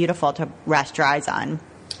beautiful to rest your eyes on.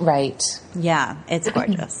 Right. Yeah, it's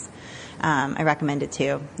gorgeous. I recommend it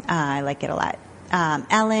too. I like it a lot.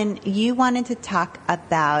 Ellen, you wanted to talk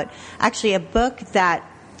about actually a book that,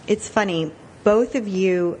 it's funny, both of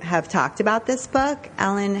you have talked about this book.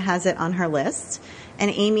 Ellen has it on her list,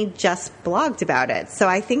 and Amy just blogged about it. So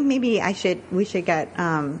I think maybe we should get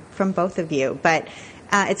from both of you. But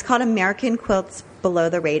it's called American Quilts Below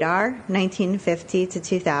the Radar, 1950 to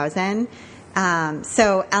 2000.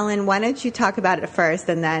 So Ellen, why don't you talk about it first,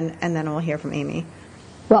 and then we'll hear from Amy.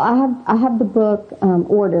 Well, I have the book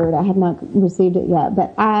ordered. I have not received it yet,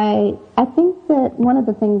 but I think that one of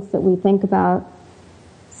the things that we think about,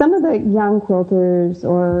 some of the young quilters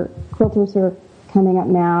or quilters who are coming up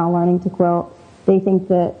now, learning to quilt, they think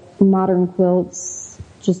that modern quilts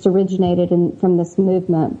just originated from this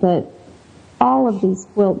movement, but all of these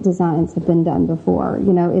quilt designs have been done before.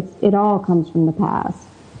 You know, it all comes from the past.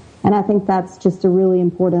 And I think that's just a really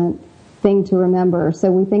important thing to remember.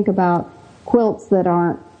 So we think about quilts that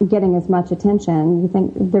aren't getting as much attention. You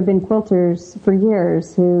think there have been quilters for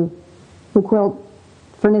years who quilt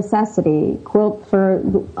for necessity, quilt for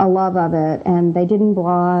a love of it, and they didn't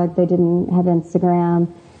blog, they didn't have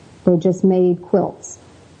Instagram, they just made quilts.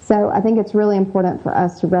 So I think it's really important for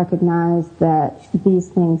us to recognize that these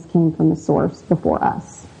things came from the source before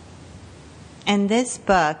us. And this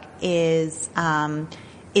book is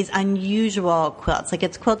unusual quilts. Like,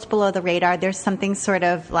 it's quilts below the radar. There's something sort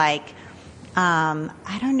of like,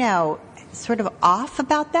 I don't know, sort of off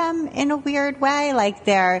about them in a weird way. Like,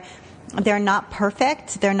 they're not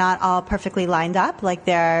perfect. They're not all perfectly lined up. Like,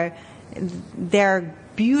 they're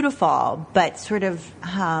beautiful, but sort of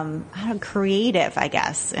creative, I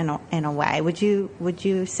guess, in a way. Would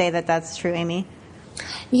you say that that's true, Amy?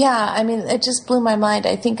 Yeah, I mean, it just blew my mind.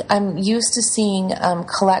 I think I'm used to seeing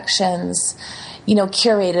collections,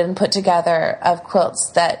 curated and put together of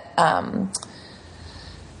quilts that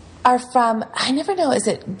are from, I never know, is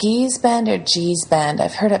it Gee's Bend or G's Bend?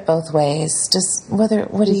 I've heard it both ways. What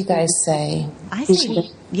do you guys say? I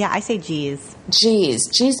say G's.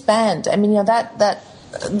 G's Bend. I mean,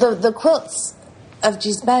 the quilts of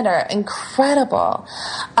G's Bend are incredible,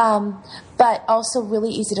 but also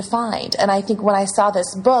really easy to find. And I think when I saw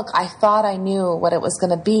this book, I thought I knew what it was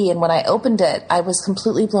going to be. And when I opened it, I was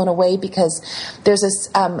completely blown away because there's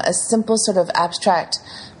a simple sort of abstract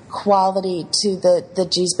quality to the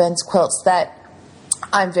G's Bend's quilts that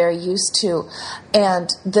I'm very used to. And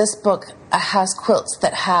this book has quilts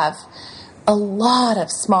that have a lot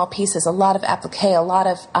of small pieces, a lot of applique, a lot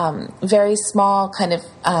of very small kind of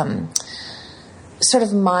sort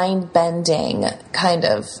of mind-bending kind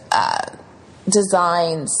of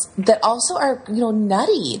designs that also are,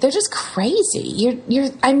 nutty. They're just crazy.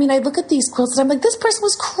 I mean, I look at these quilts and I'm like, this person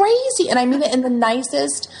was crazy. And I mean it in the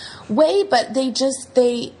nicest way, but they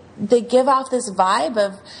give off this vibe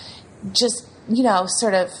of just,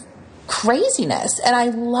 sort of craziness. And I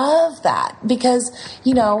love that because,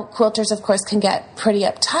 quilters, of course, can get pretty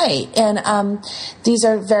uptight. And these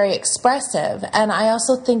are very expressive. And I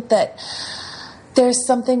also think that there's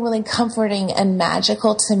something really comforting and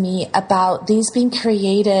magical to me about these being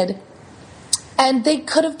created. And they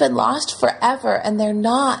could have been lost forever, and they're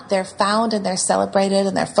not. They're found, and they're celebrated,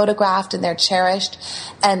 and they're photographed, and they're cherished,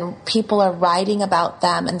 and people are writing about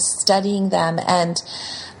them and studying them. And,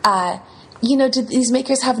 these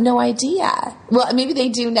makers have no idea. Well, maybe they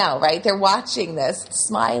do now, right? They're watching this,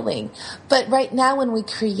 smiling. But right now when we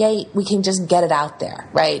create, we can just get it out there,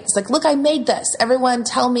 right? It's like, look, I made this. Everyone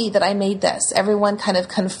tell me that I made this. Everyone kind of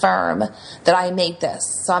confirm that I made this.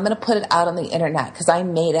 So I'm going to put it out on the internet because I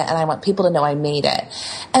made it and I want people to know I made it.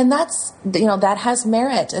 And that's, that has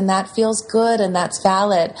merit and that feels good and that's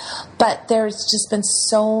valid. But there's just been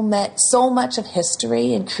so much of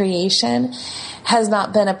history and creation has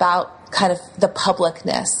not been about kind of the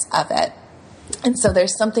publicness of it. And so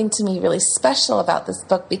there's something to me really special about this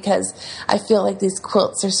book because I feel like these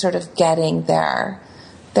quilts are sort of getting their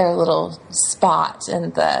little spot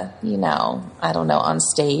in the, I don't know, on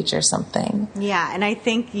stage or something. Yeah, and I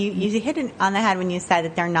think you hit it on the head when you said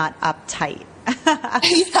that they're not uptight.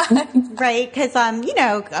 Right? Because,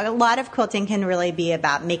 a lot of quilting can really be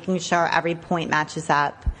about making sure every point matches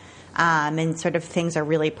up and sort of things are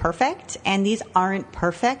really perfect. And these aren't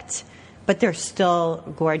perfect, but they're still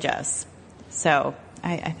gorgeous. So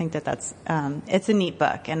I think that's it's a neat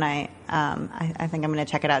book, and I think I'm going to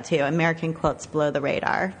check it out too. American Quilts Below the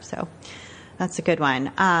Radar. So that's a good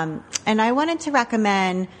one. And I wanted to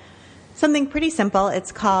recommend something pretty simple.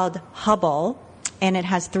 It's called Hubble, and it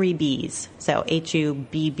has 3 B's. So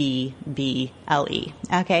Hubble.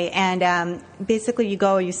 Okay, and basically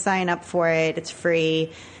you sign up for it. It's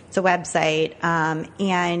free. It's a website,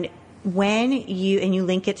 and when you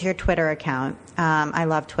link it to your Twitter account. I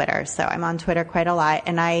love Twitter, so I'm on Twitter quite a lot,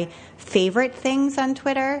 and I favorite things on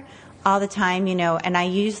Twitter all the time, and I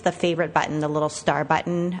use the favorite button, the little star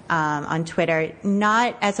button on Twitter,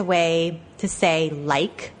 not as a way to say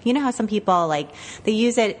like. You know how some people, they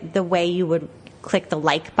use it the way you would click the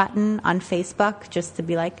like button on Facebook, just to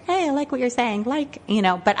be like, hey, I like what you're saying,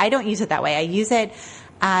 but I don't use it that way. I use it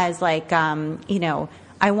as I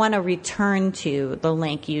want to return to the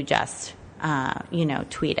link you just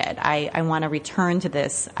tweeted. I want to return to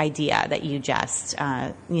this idea that you just,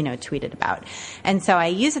 tweeted about. And so I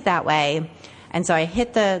use it that way. And so I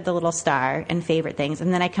hit the little star and favorite things,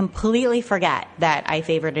 and then I completely forget that I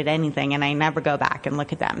favorited anything, and I never go back and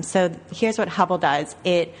look at them. So here's what Hubble does.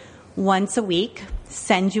 It, once a week,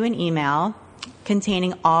 sends you an email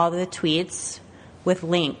containing all the tweets with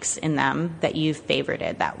links in them that you've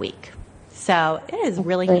favorited that week. So it is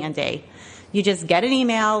really handy. You just get an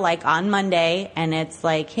email on Monday, and it's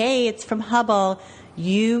like, hey, it's from Hubble.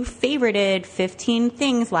 You favorited 15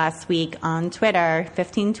 things last week on Twitter,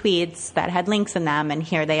 15 tweets that had links in them, and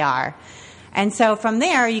here they are. And so from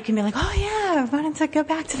there, you can be like, oh, yeah, I wanted to go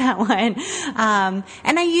back to that one.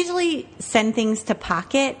 And I usually send things to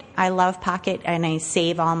Pocket. I love Pocket, and I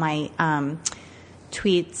save all my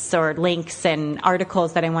tweets or links and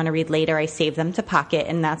articles that I want to read later. I save them to Pocket,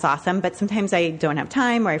 and that's awesome. But sometimes I don't have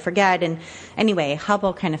time or I forget. And anyway,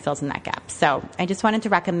 Hubble kind of fills in that gap. So I just wanted to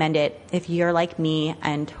recommend it if you're like me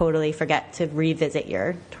and totally forget to revisit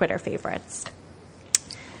your Twitter favorites.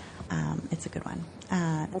 It's a good one.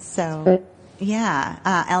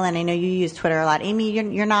 Yeah. Ellen, I know you use Twitter a lot. Amy,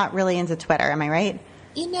 you're not really into Twitter. Am I right?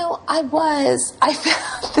 I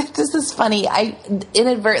found this is funny. I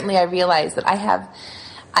realized that I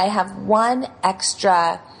have one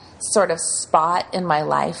extra sort of spot in my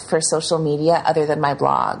life for social media other than my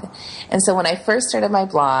blog. And so when I first started my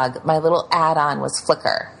blog, my little add-on was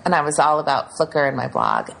Flickr, and I was all about Flickr in my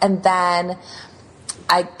blog. And then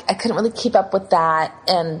I couldn't really keep up with that.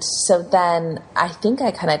 And so then I think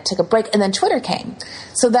I kind of took a break, and then Twitter came.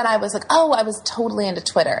 So then I was like, I was totally into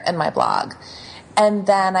Twitter and my blog. And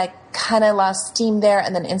then I kind of lost steam there,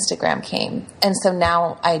 and then Instagram came. And so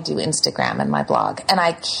now I do Instagram and my blog. And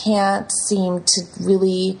I can't seem to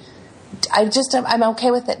really, I'm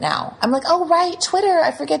okay with it now. I'm like, oh, right, Twitter,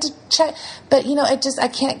 I forget to check. But, I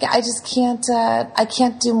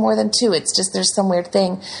can't do more than two. It's just, there's some weird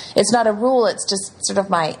thing. It's not a rule. It's just sort of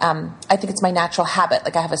my, I think it's my natural habit.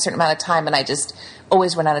 I have a certain amount of time, and I just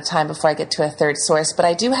always run out of time before I get to a third source. But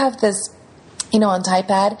I do have this, on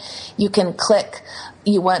iPad, you can click,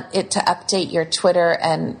 you want it to update your Twitter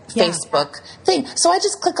and Facebook thing. So I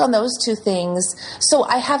just click on those two things. So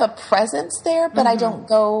I have a presence there, but I don't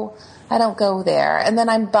go there. And then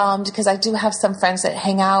I'm bummed because I do have some friends that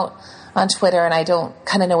hang out on Twitter, and I don't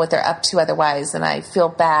kind of know what they're up to otherwise, and I feel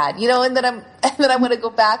bad, and then I want to go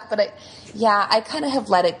back, but I kind of have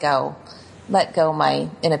let go my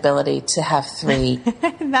inability to have three.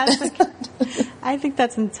 I think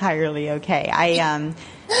that's entirely okay. I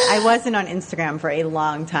wasn't on Instagram for a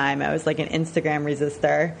long time. I was like an Instagram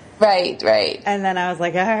resistor. Right. And then I was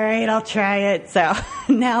like, all right, I'll try it. So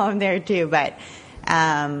now I'm there too, but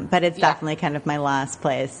it's definitely kind of my last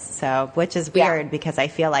place. So, which is weird because I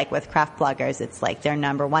feel like with craft bloggers, it's like their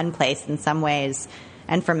number one place in some ways.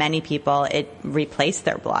 And for many people, it replaced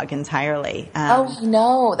their blog entirely.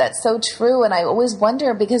 No, that's so true. And I always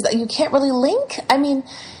wonder because you can't really link. I mean,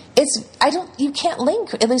 you can't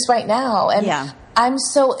link, at least right now. And I'm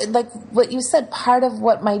so, like what you said, part of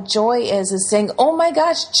what my joy is saying, oh my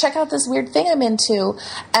gosh, check out this weird thing I'm into.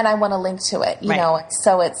 And I want to link to it, you know?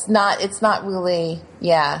 So it's not really,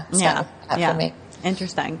 for me.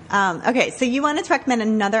 Interesting. Okay. So you wanted to recommend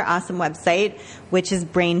another awesome website, which is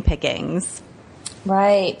Brain Pickings.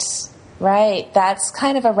 Right. That's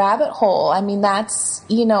kind of a rabbit hole. I mean, that's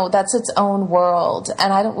its own world.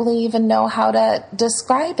 And I don't really even know how to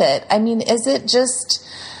describe it. I mean, is it just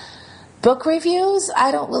book reviews?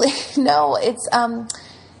 I don't really know. It's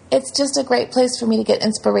just a great place for me to get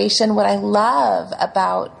inspiration. What I love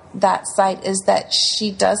about that site is that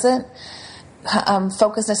she doesn't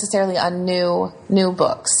focus necessarily on new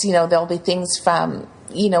books. There'll be things from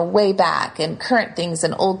way back, and current things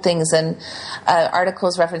and old things, and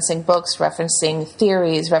articles referencing books, referencing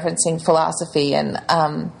theories, referencing philosophy. And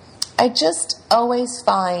I just always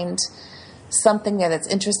find something there that's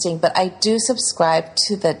interesting. But I do subscribe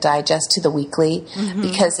to the digest, to the weekly,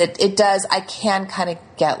 because it does, I can kind of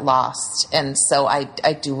get lost. And so I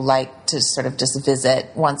do like to sort of just visit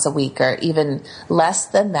once a week or even less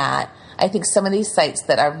than that. I think some of these sites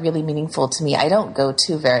that are really meaningful to me, I don't go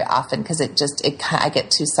to very often because I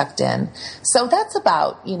get too sucked in. So that's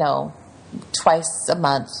about, twice a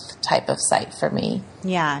month type of site for me.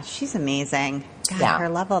 Yeah, she's amazing. God, Yeah. her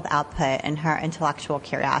level of output and her intellectual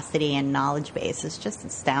curiosity and knowledge base is just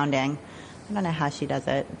astounding. I don't know how she does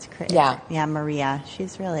it. It's crazy. Yeah, Maria.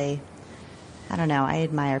 She's really, I don't know. I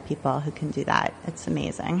admire people who can do that. It's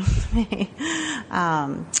amazing.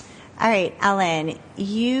 All right, Ellen,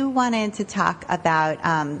 you wanted to talk about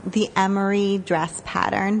the Emery dress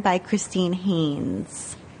pattern by Christine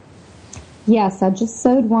Haynes. Yes, I just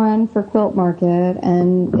sewed one for Quilt Market,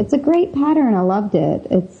 and it's a great pattern. I loved it.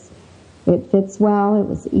 It fits well. It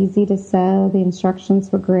was easy to sew. The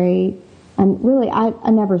instructions were great. And really, I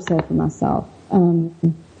never sew for myself.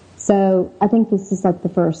 So I think this is like the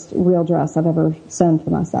first real dress I've ever sewn for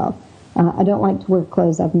myself. I don't like to wear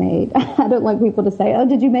clothes I've made. I don't like people to say, "Oh,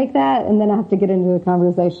 did you make that?" And then I have to get into a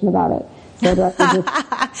conversation about it. So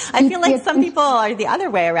I feel like some people are the other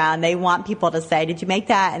way around. They want people to say, "Did you make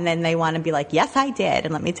that?" And then they want to be like, "Yes, I did,"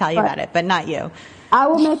 and let me tell you about it, but not you. I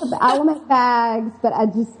will make bags,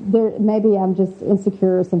 but maybe I'm just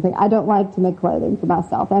insecure or something. I don't like to make clothing for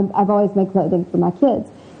myself. I've always made clothing for my kids.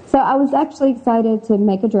 So I was actually excited to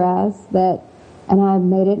make a dress and I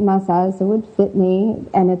made it in my size so it would fit me,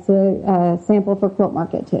 and it's a sample for Quilt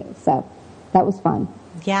Market too. So that was fun.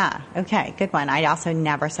 Yeah. Okay. Good one. I also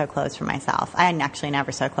never sew clothes for myself. I actually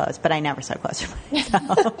never sew clothes, but I never sew clothes for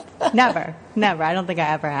myself. Never. I don't think I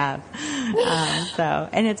ever have.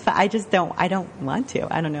 And it's, I don't want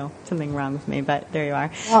to. I don't know. Something wrong with me, but there you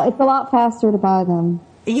are. Well, it's a lot faster to buy them.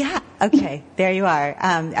 Yeah. Okay. There you are.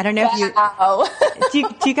 I don't know if you,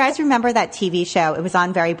 do you guys remember that TV show? It was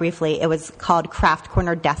on very briefly. It was called Craft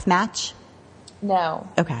Corner Deathmatch. No.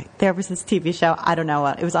 Okay. There was this TV show. I don't know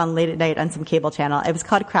what. It was on late at night on some cable channel. It was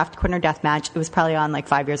called Craft Corner Deathmatch. It was probably on like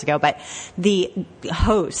 5 years ago. But the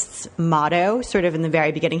host's motto, sort of in the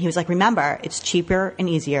very beginning, he was like, "Remember, it's cheaper and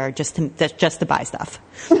easier just to buy stuff."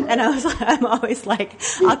 And I'm always like,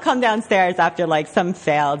 I'll come downstairs after like some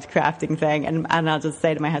failed crafting thing, and I'll just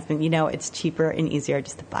say to my husband, it's cheaper and easier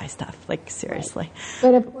just to buy stuff. Like, seriously.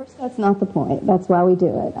 But of course, that's not the point. That's why we do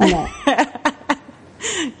it. I know.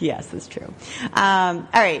 Yes, that's true. All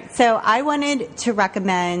right. So I wanted to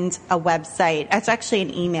recommend a website. It's actually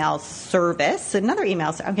an email service, another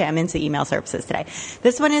email. Okay, I'm into email services today.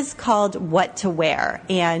 This one is called What to Wear.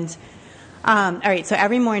 And all right, so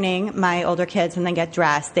every morning, my older kids, when they get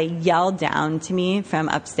dressed, they yell down to me from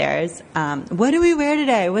upstairs, "What do we wear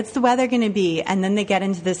today? What's the weather going to be?" And then they get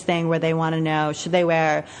into this thing where they want to know, should they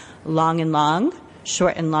wear long and long,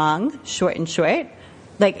 short and long, short and short?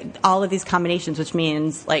 Like all of these combinations, which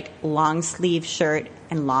means like long sleeve shirt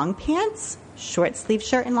and long pants, short sleeve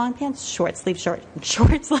shirt and long pants, short sleeve shirt and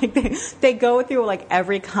shorts. Like they go through like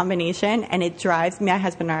every combination, and it drives me. My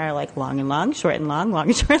husband and I are like long and long, short and long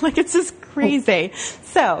and short. Like it's just crazy.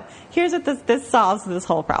 So here's what this solves this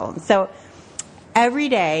whole problem. So every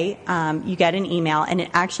day you get an email, and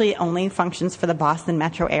it actually only functions for the Boston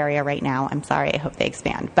metro area right now. I'm sorry. I hope they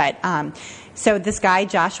expand. But so this guy,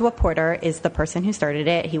 Joshua Porter, is the person who started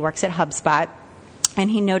it. He works at HubSpot,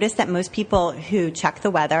 and he noticed that most people who check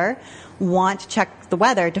the weather want to check the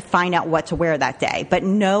weather to find out what to wear that day, but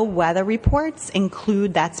no weather reports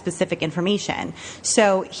include that specific information.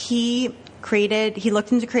 So he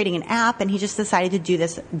looked into creating an app, and he just decided to do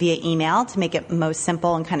this via email to make it most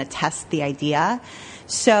simple and kind of test the idea.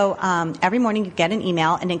 So every morning you get an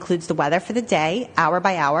email, and it includes the weather for the day, hour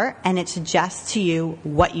by hour, and it suggests to you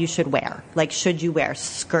what you should wear. Like, should you wear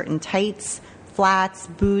skirt and tights, flats,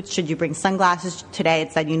 boots? Should you bring sunglasses? Today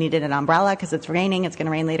it said you needed an umbrella because it's raining. It's going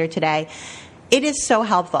to rain later today. It is so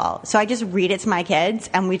helpful. So I just read it to my kids,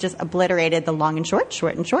 and we just obliterated the long and short,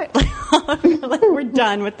 short and short. Like, we're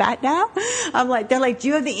done with that now. They're like, "Do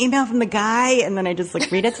you have the email from the guy?" And then I just like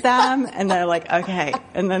read it to them, and they're like, "Okay."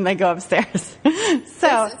 And then they go upstairs.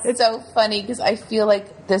 So it's so funny because I feel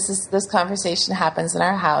like this conversation happens in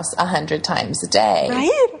our house 100 times a day.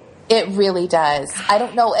 Right? It really does. I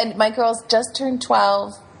don't know. And my girls just turned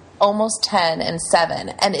 12. Almost 10 and 7,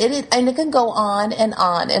 and it can go on and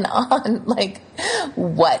on and on, like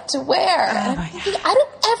what to wear. Oh my God. I don't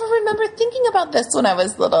ever remember thinking about this when I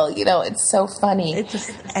was little. It's so funny.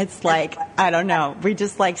 It's like, I don't know. We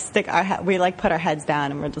just like we like put our heads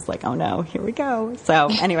down, and we're just like, oh no, here we go. So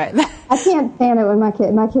anyway, I can't stand it when my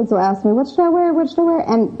kids will ask me, "What should I wear? What should I wear?"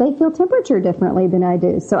 And they feel temperature differently than I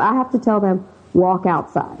do, so I have to tell them, walk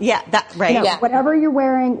outside. Yeah, right. Yeah. Whatever you're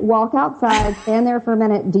wearing, walk outside, stand there for a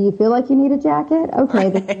minute. Do you feel like you need a jacket? Okay,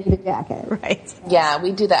 then you need a jacket. Right. Yeah,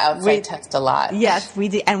 we do the outside test a lot. Yes, we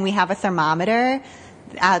do. And we have a thermometer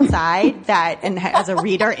outside and has a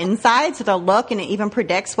reader inside, so they'll look and it even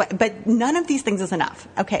predicts but none of these things is enough.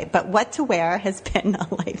 Okay, but what to wear has been a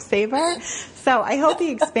lifesaver. So I hope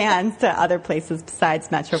he expands to other places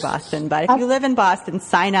besides Metro Boston. But if you live in Boston,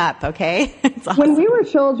 sign up, okay? It's awesome. When we were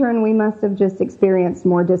children, we must have just experienced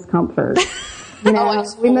more discomfort. We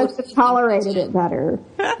must have tolerated it better.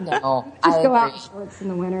 No, just go out in shorts in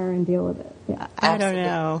the winter and deal with it. Yeah. I don't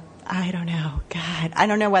know. God, I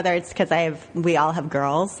don't know whether it's because we all have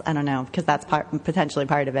girls. I don't know, because that's potentially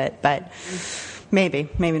part of it, but maybe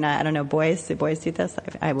not. I don't know. Boys, do boys do this?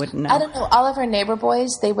 I wouldn't know. I don't know. All of our neighbor boys,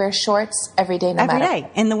 they wear shorts every day, every day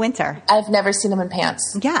in the winter. I've never seen them in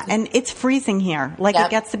pants. Yeah, and it's freezing here. Like it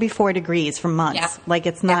gets to be 4 degrees for months. Yeah. Like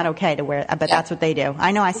it's not okay to wear, but that's what they do.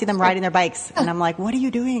 I know. I see them riding their bikes, and I'm like, what are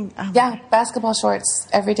you doing? Basketball shorts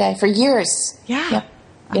every day for years. Yeah. Yep.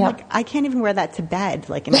 I'm like, I can't even wear that to bed,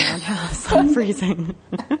 like in my own house. I'm freezing.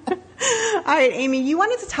 All right, Amy, you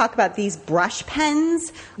wanted to talk about these brush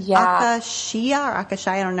pens. Yeah. Akashia,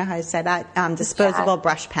 I don't know how to say that. Disposable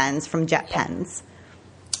brush pens from Jet Pens.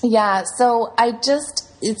 Yeah, so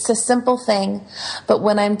it's a simple thing, but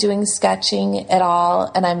when I'm doing sketching at all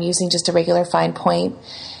and I'm using just a regular fine point,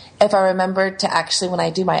 if I remember to actually, when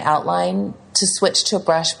I do my outline, to switch to a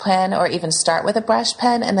brush pen or even start with a brush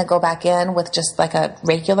pen and then go back in with just like a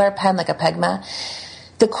regular pen, like a Pegma,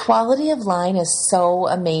 the quality of line is so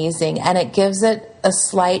amazing and it gives it a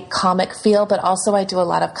slight comic feel, but also I do a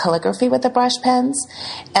lot of calligraphy with the brush pens.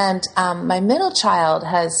 And my middle child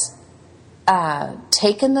has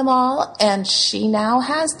taken them all and she now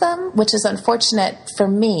has them, which is unfortunate for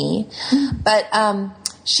me, but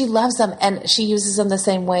she loves them and she uses them the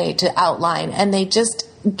same way to outline, and they just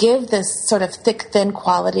give this sort of thick, thin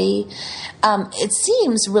quality. It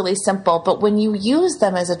seems really simple, but when you use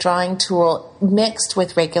them as a drawing tool mixed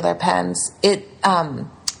with regular pens,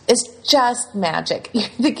 it's just magic. You're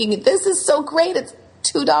thinking, this is so great, it's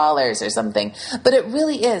 $2 or something, but it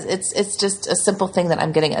really is. It's just a simple thing that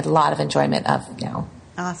I'm getting a lot of enjoyment of now.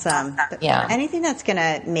 Awesome. Yeah. Anything that's going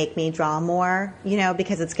to make me draw more,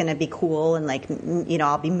 because it's going to be cool and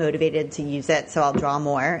I'll be motivated to use it, so I'll draw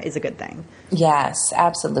more, is a good thing. Yes,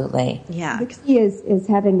 absolutely. Yeah. The key is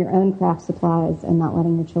having your own craft supplies and not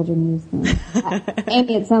letting your children use them.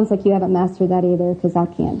 Amy, it sounds like you haven't mastered that either, because I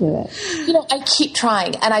can't do it. I keep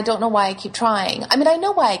trying, and I don't know why I keep trying. I mean, I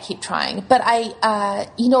know why I keep trying, but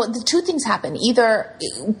the two things happen. Either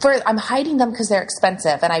I'm hiding them because they're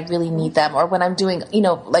expensive and I really need them, or when I'm doing,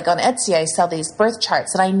 like on Etsy, I sell these birth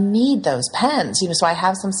charts and I need those pens, so I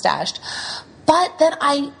have some stashed. But then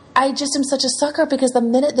I just am such a sucker, because the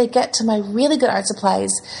minute they get to my really good art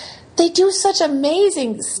supplies, they do such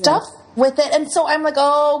amazing stuff with it. And so I'm like,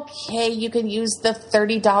 okay, you can use the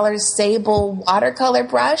 $30 Sable watercolor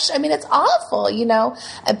brush. I mean, it's awful,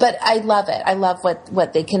 but I love it. I love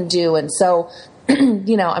what they can do. And so,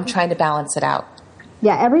 I'm trying to balance it out.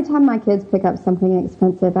 Yeah, every time my kids pick up something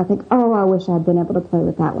expensive, I think, I wish I'd been able to play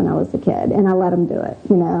with that when I was a kid. And I let them do it,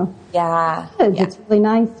 Yeah. It's really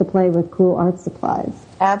nice to play with cool art supplies.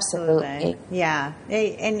 Absolutely. Yeah.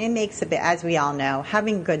 And it makes a bit, as we all know,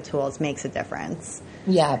 having good tools makes a difference.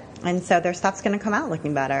 Yeah. And so their stuff's going to come out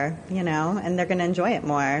looking better, and they're going to enjoy it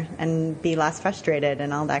more and be less frustrated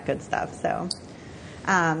and all that good stuff. So,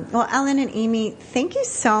 well, Ellen and Amy, thank you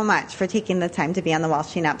so much for taking the time to be on the While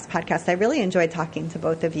She Naps podcast. I really enjoyed talking to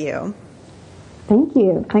both of you. Thank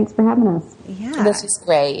you. Thanks for having us. Yeah. This was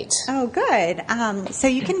great. Oh, good. So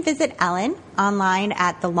you can visit Ellen online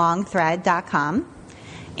at thelongthread.com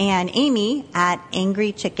and Amy at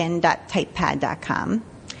angrychicken.typepad.com.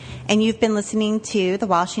 And you've been listening to the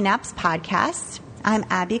While She Naps podcast. I'm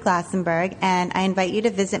Abby Glassenberg, and I invite you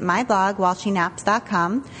to visit my blog,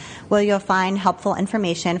 whileshenaps.com, where you'll find helpful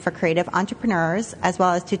information for creative entrepreneurs, as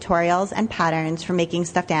well as tutorials and patterns for making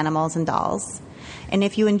stuffed animals and dolls. And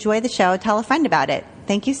if you enjoy the show, tell a friend about it.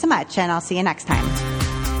 Thank you so much, and I'll see you next time.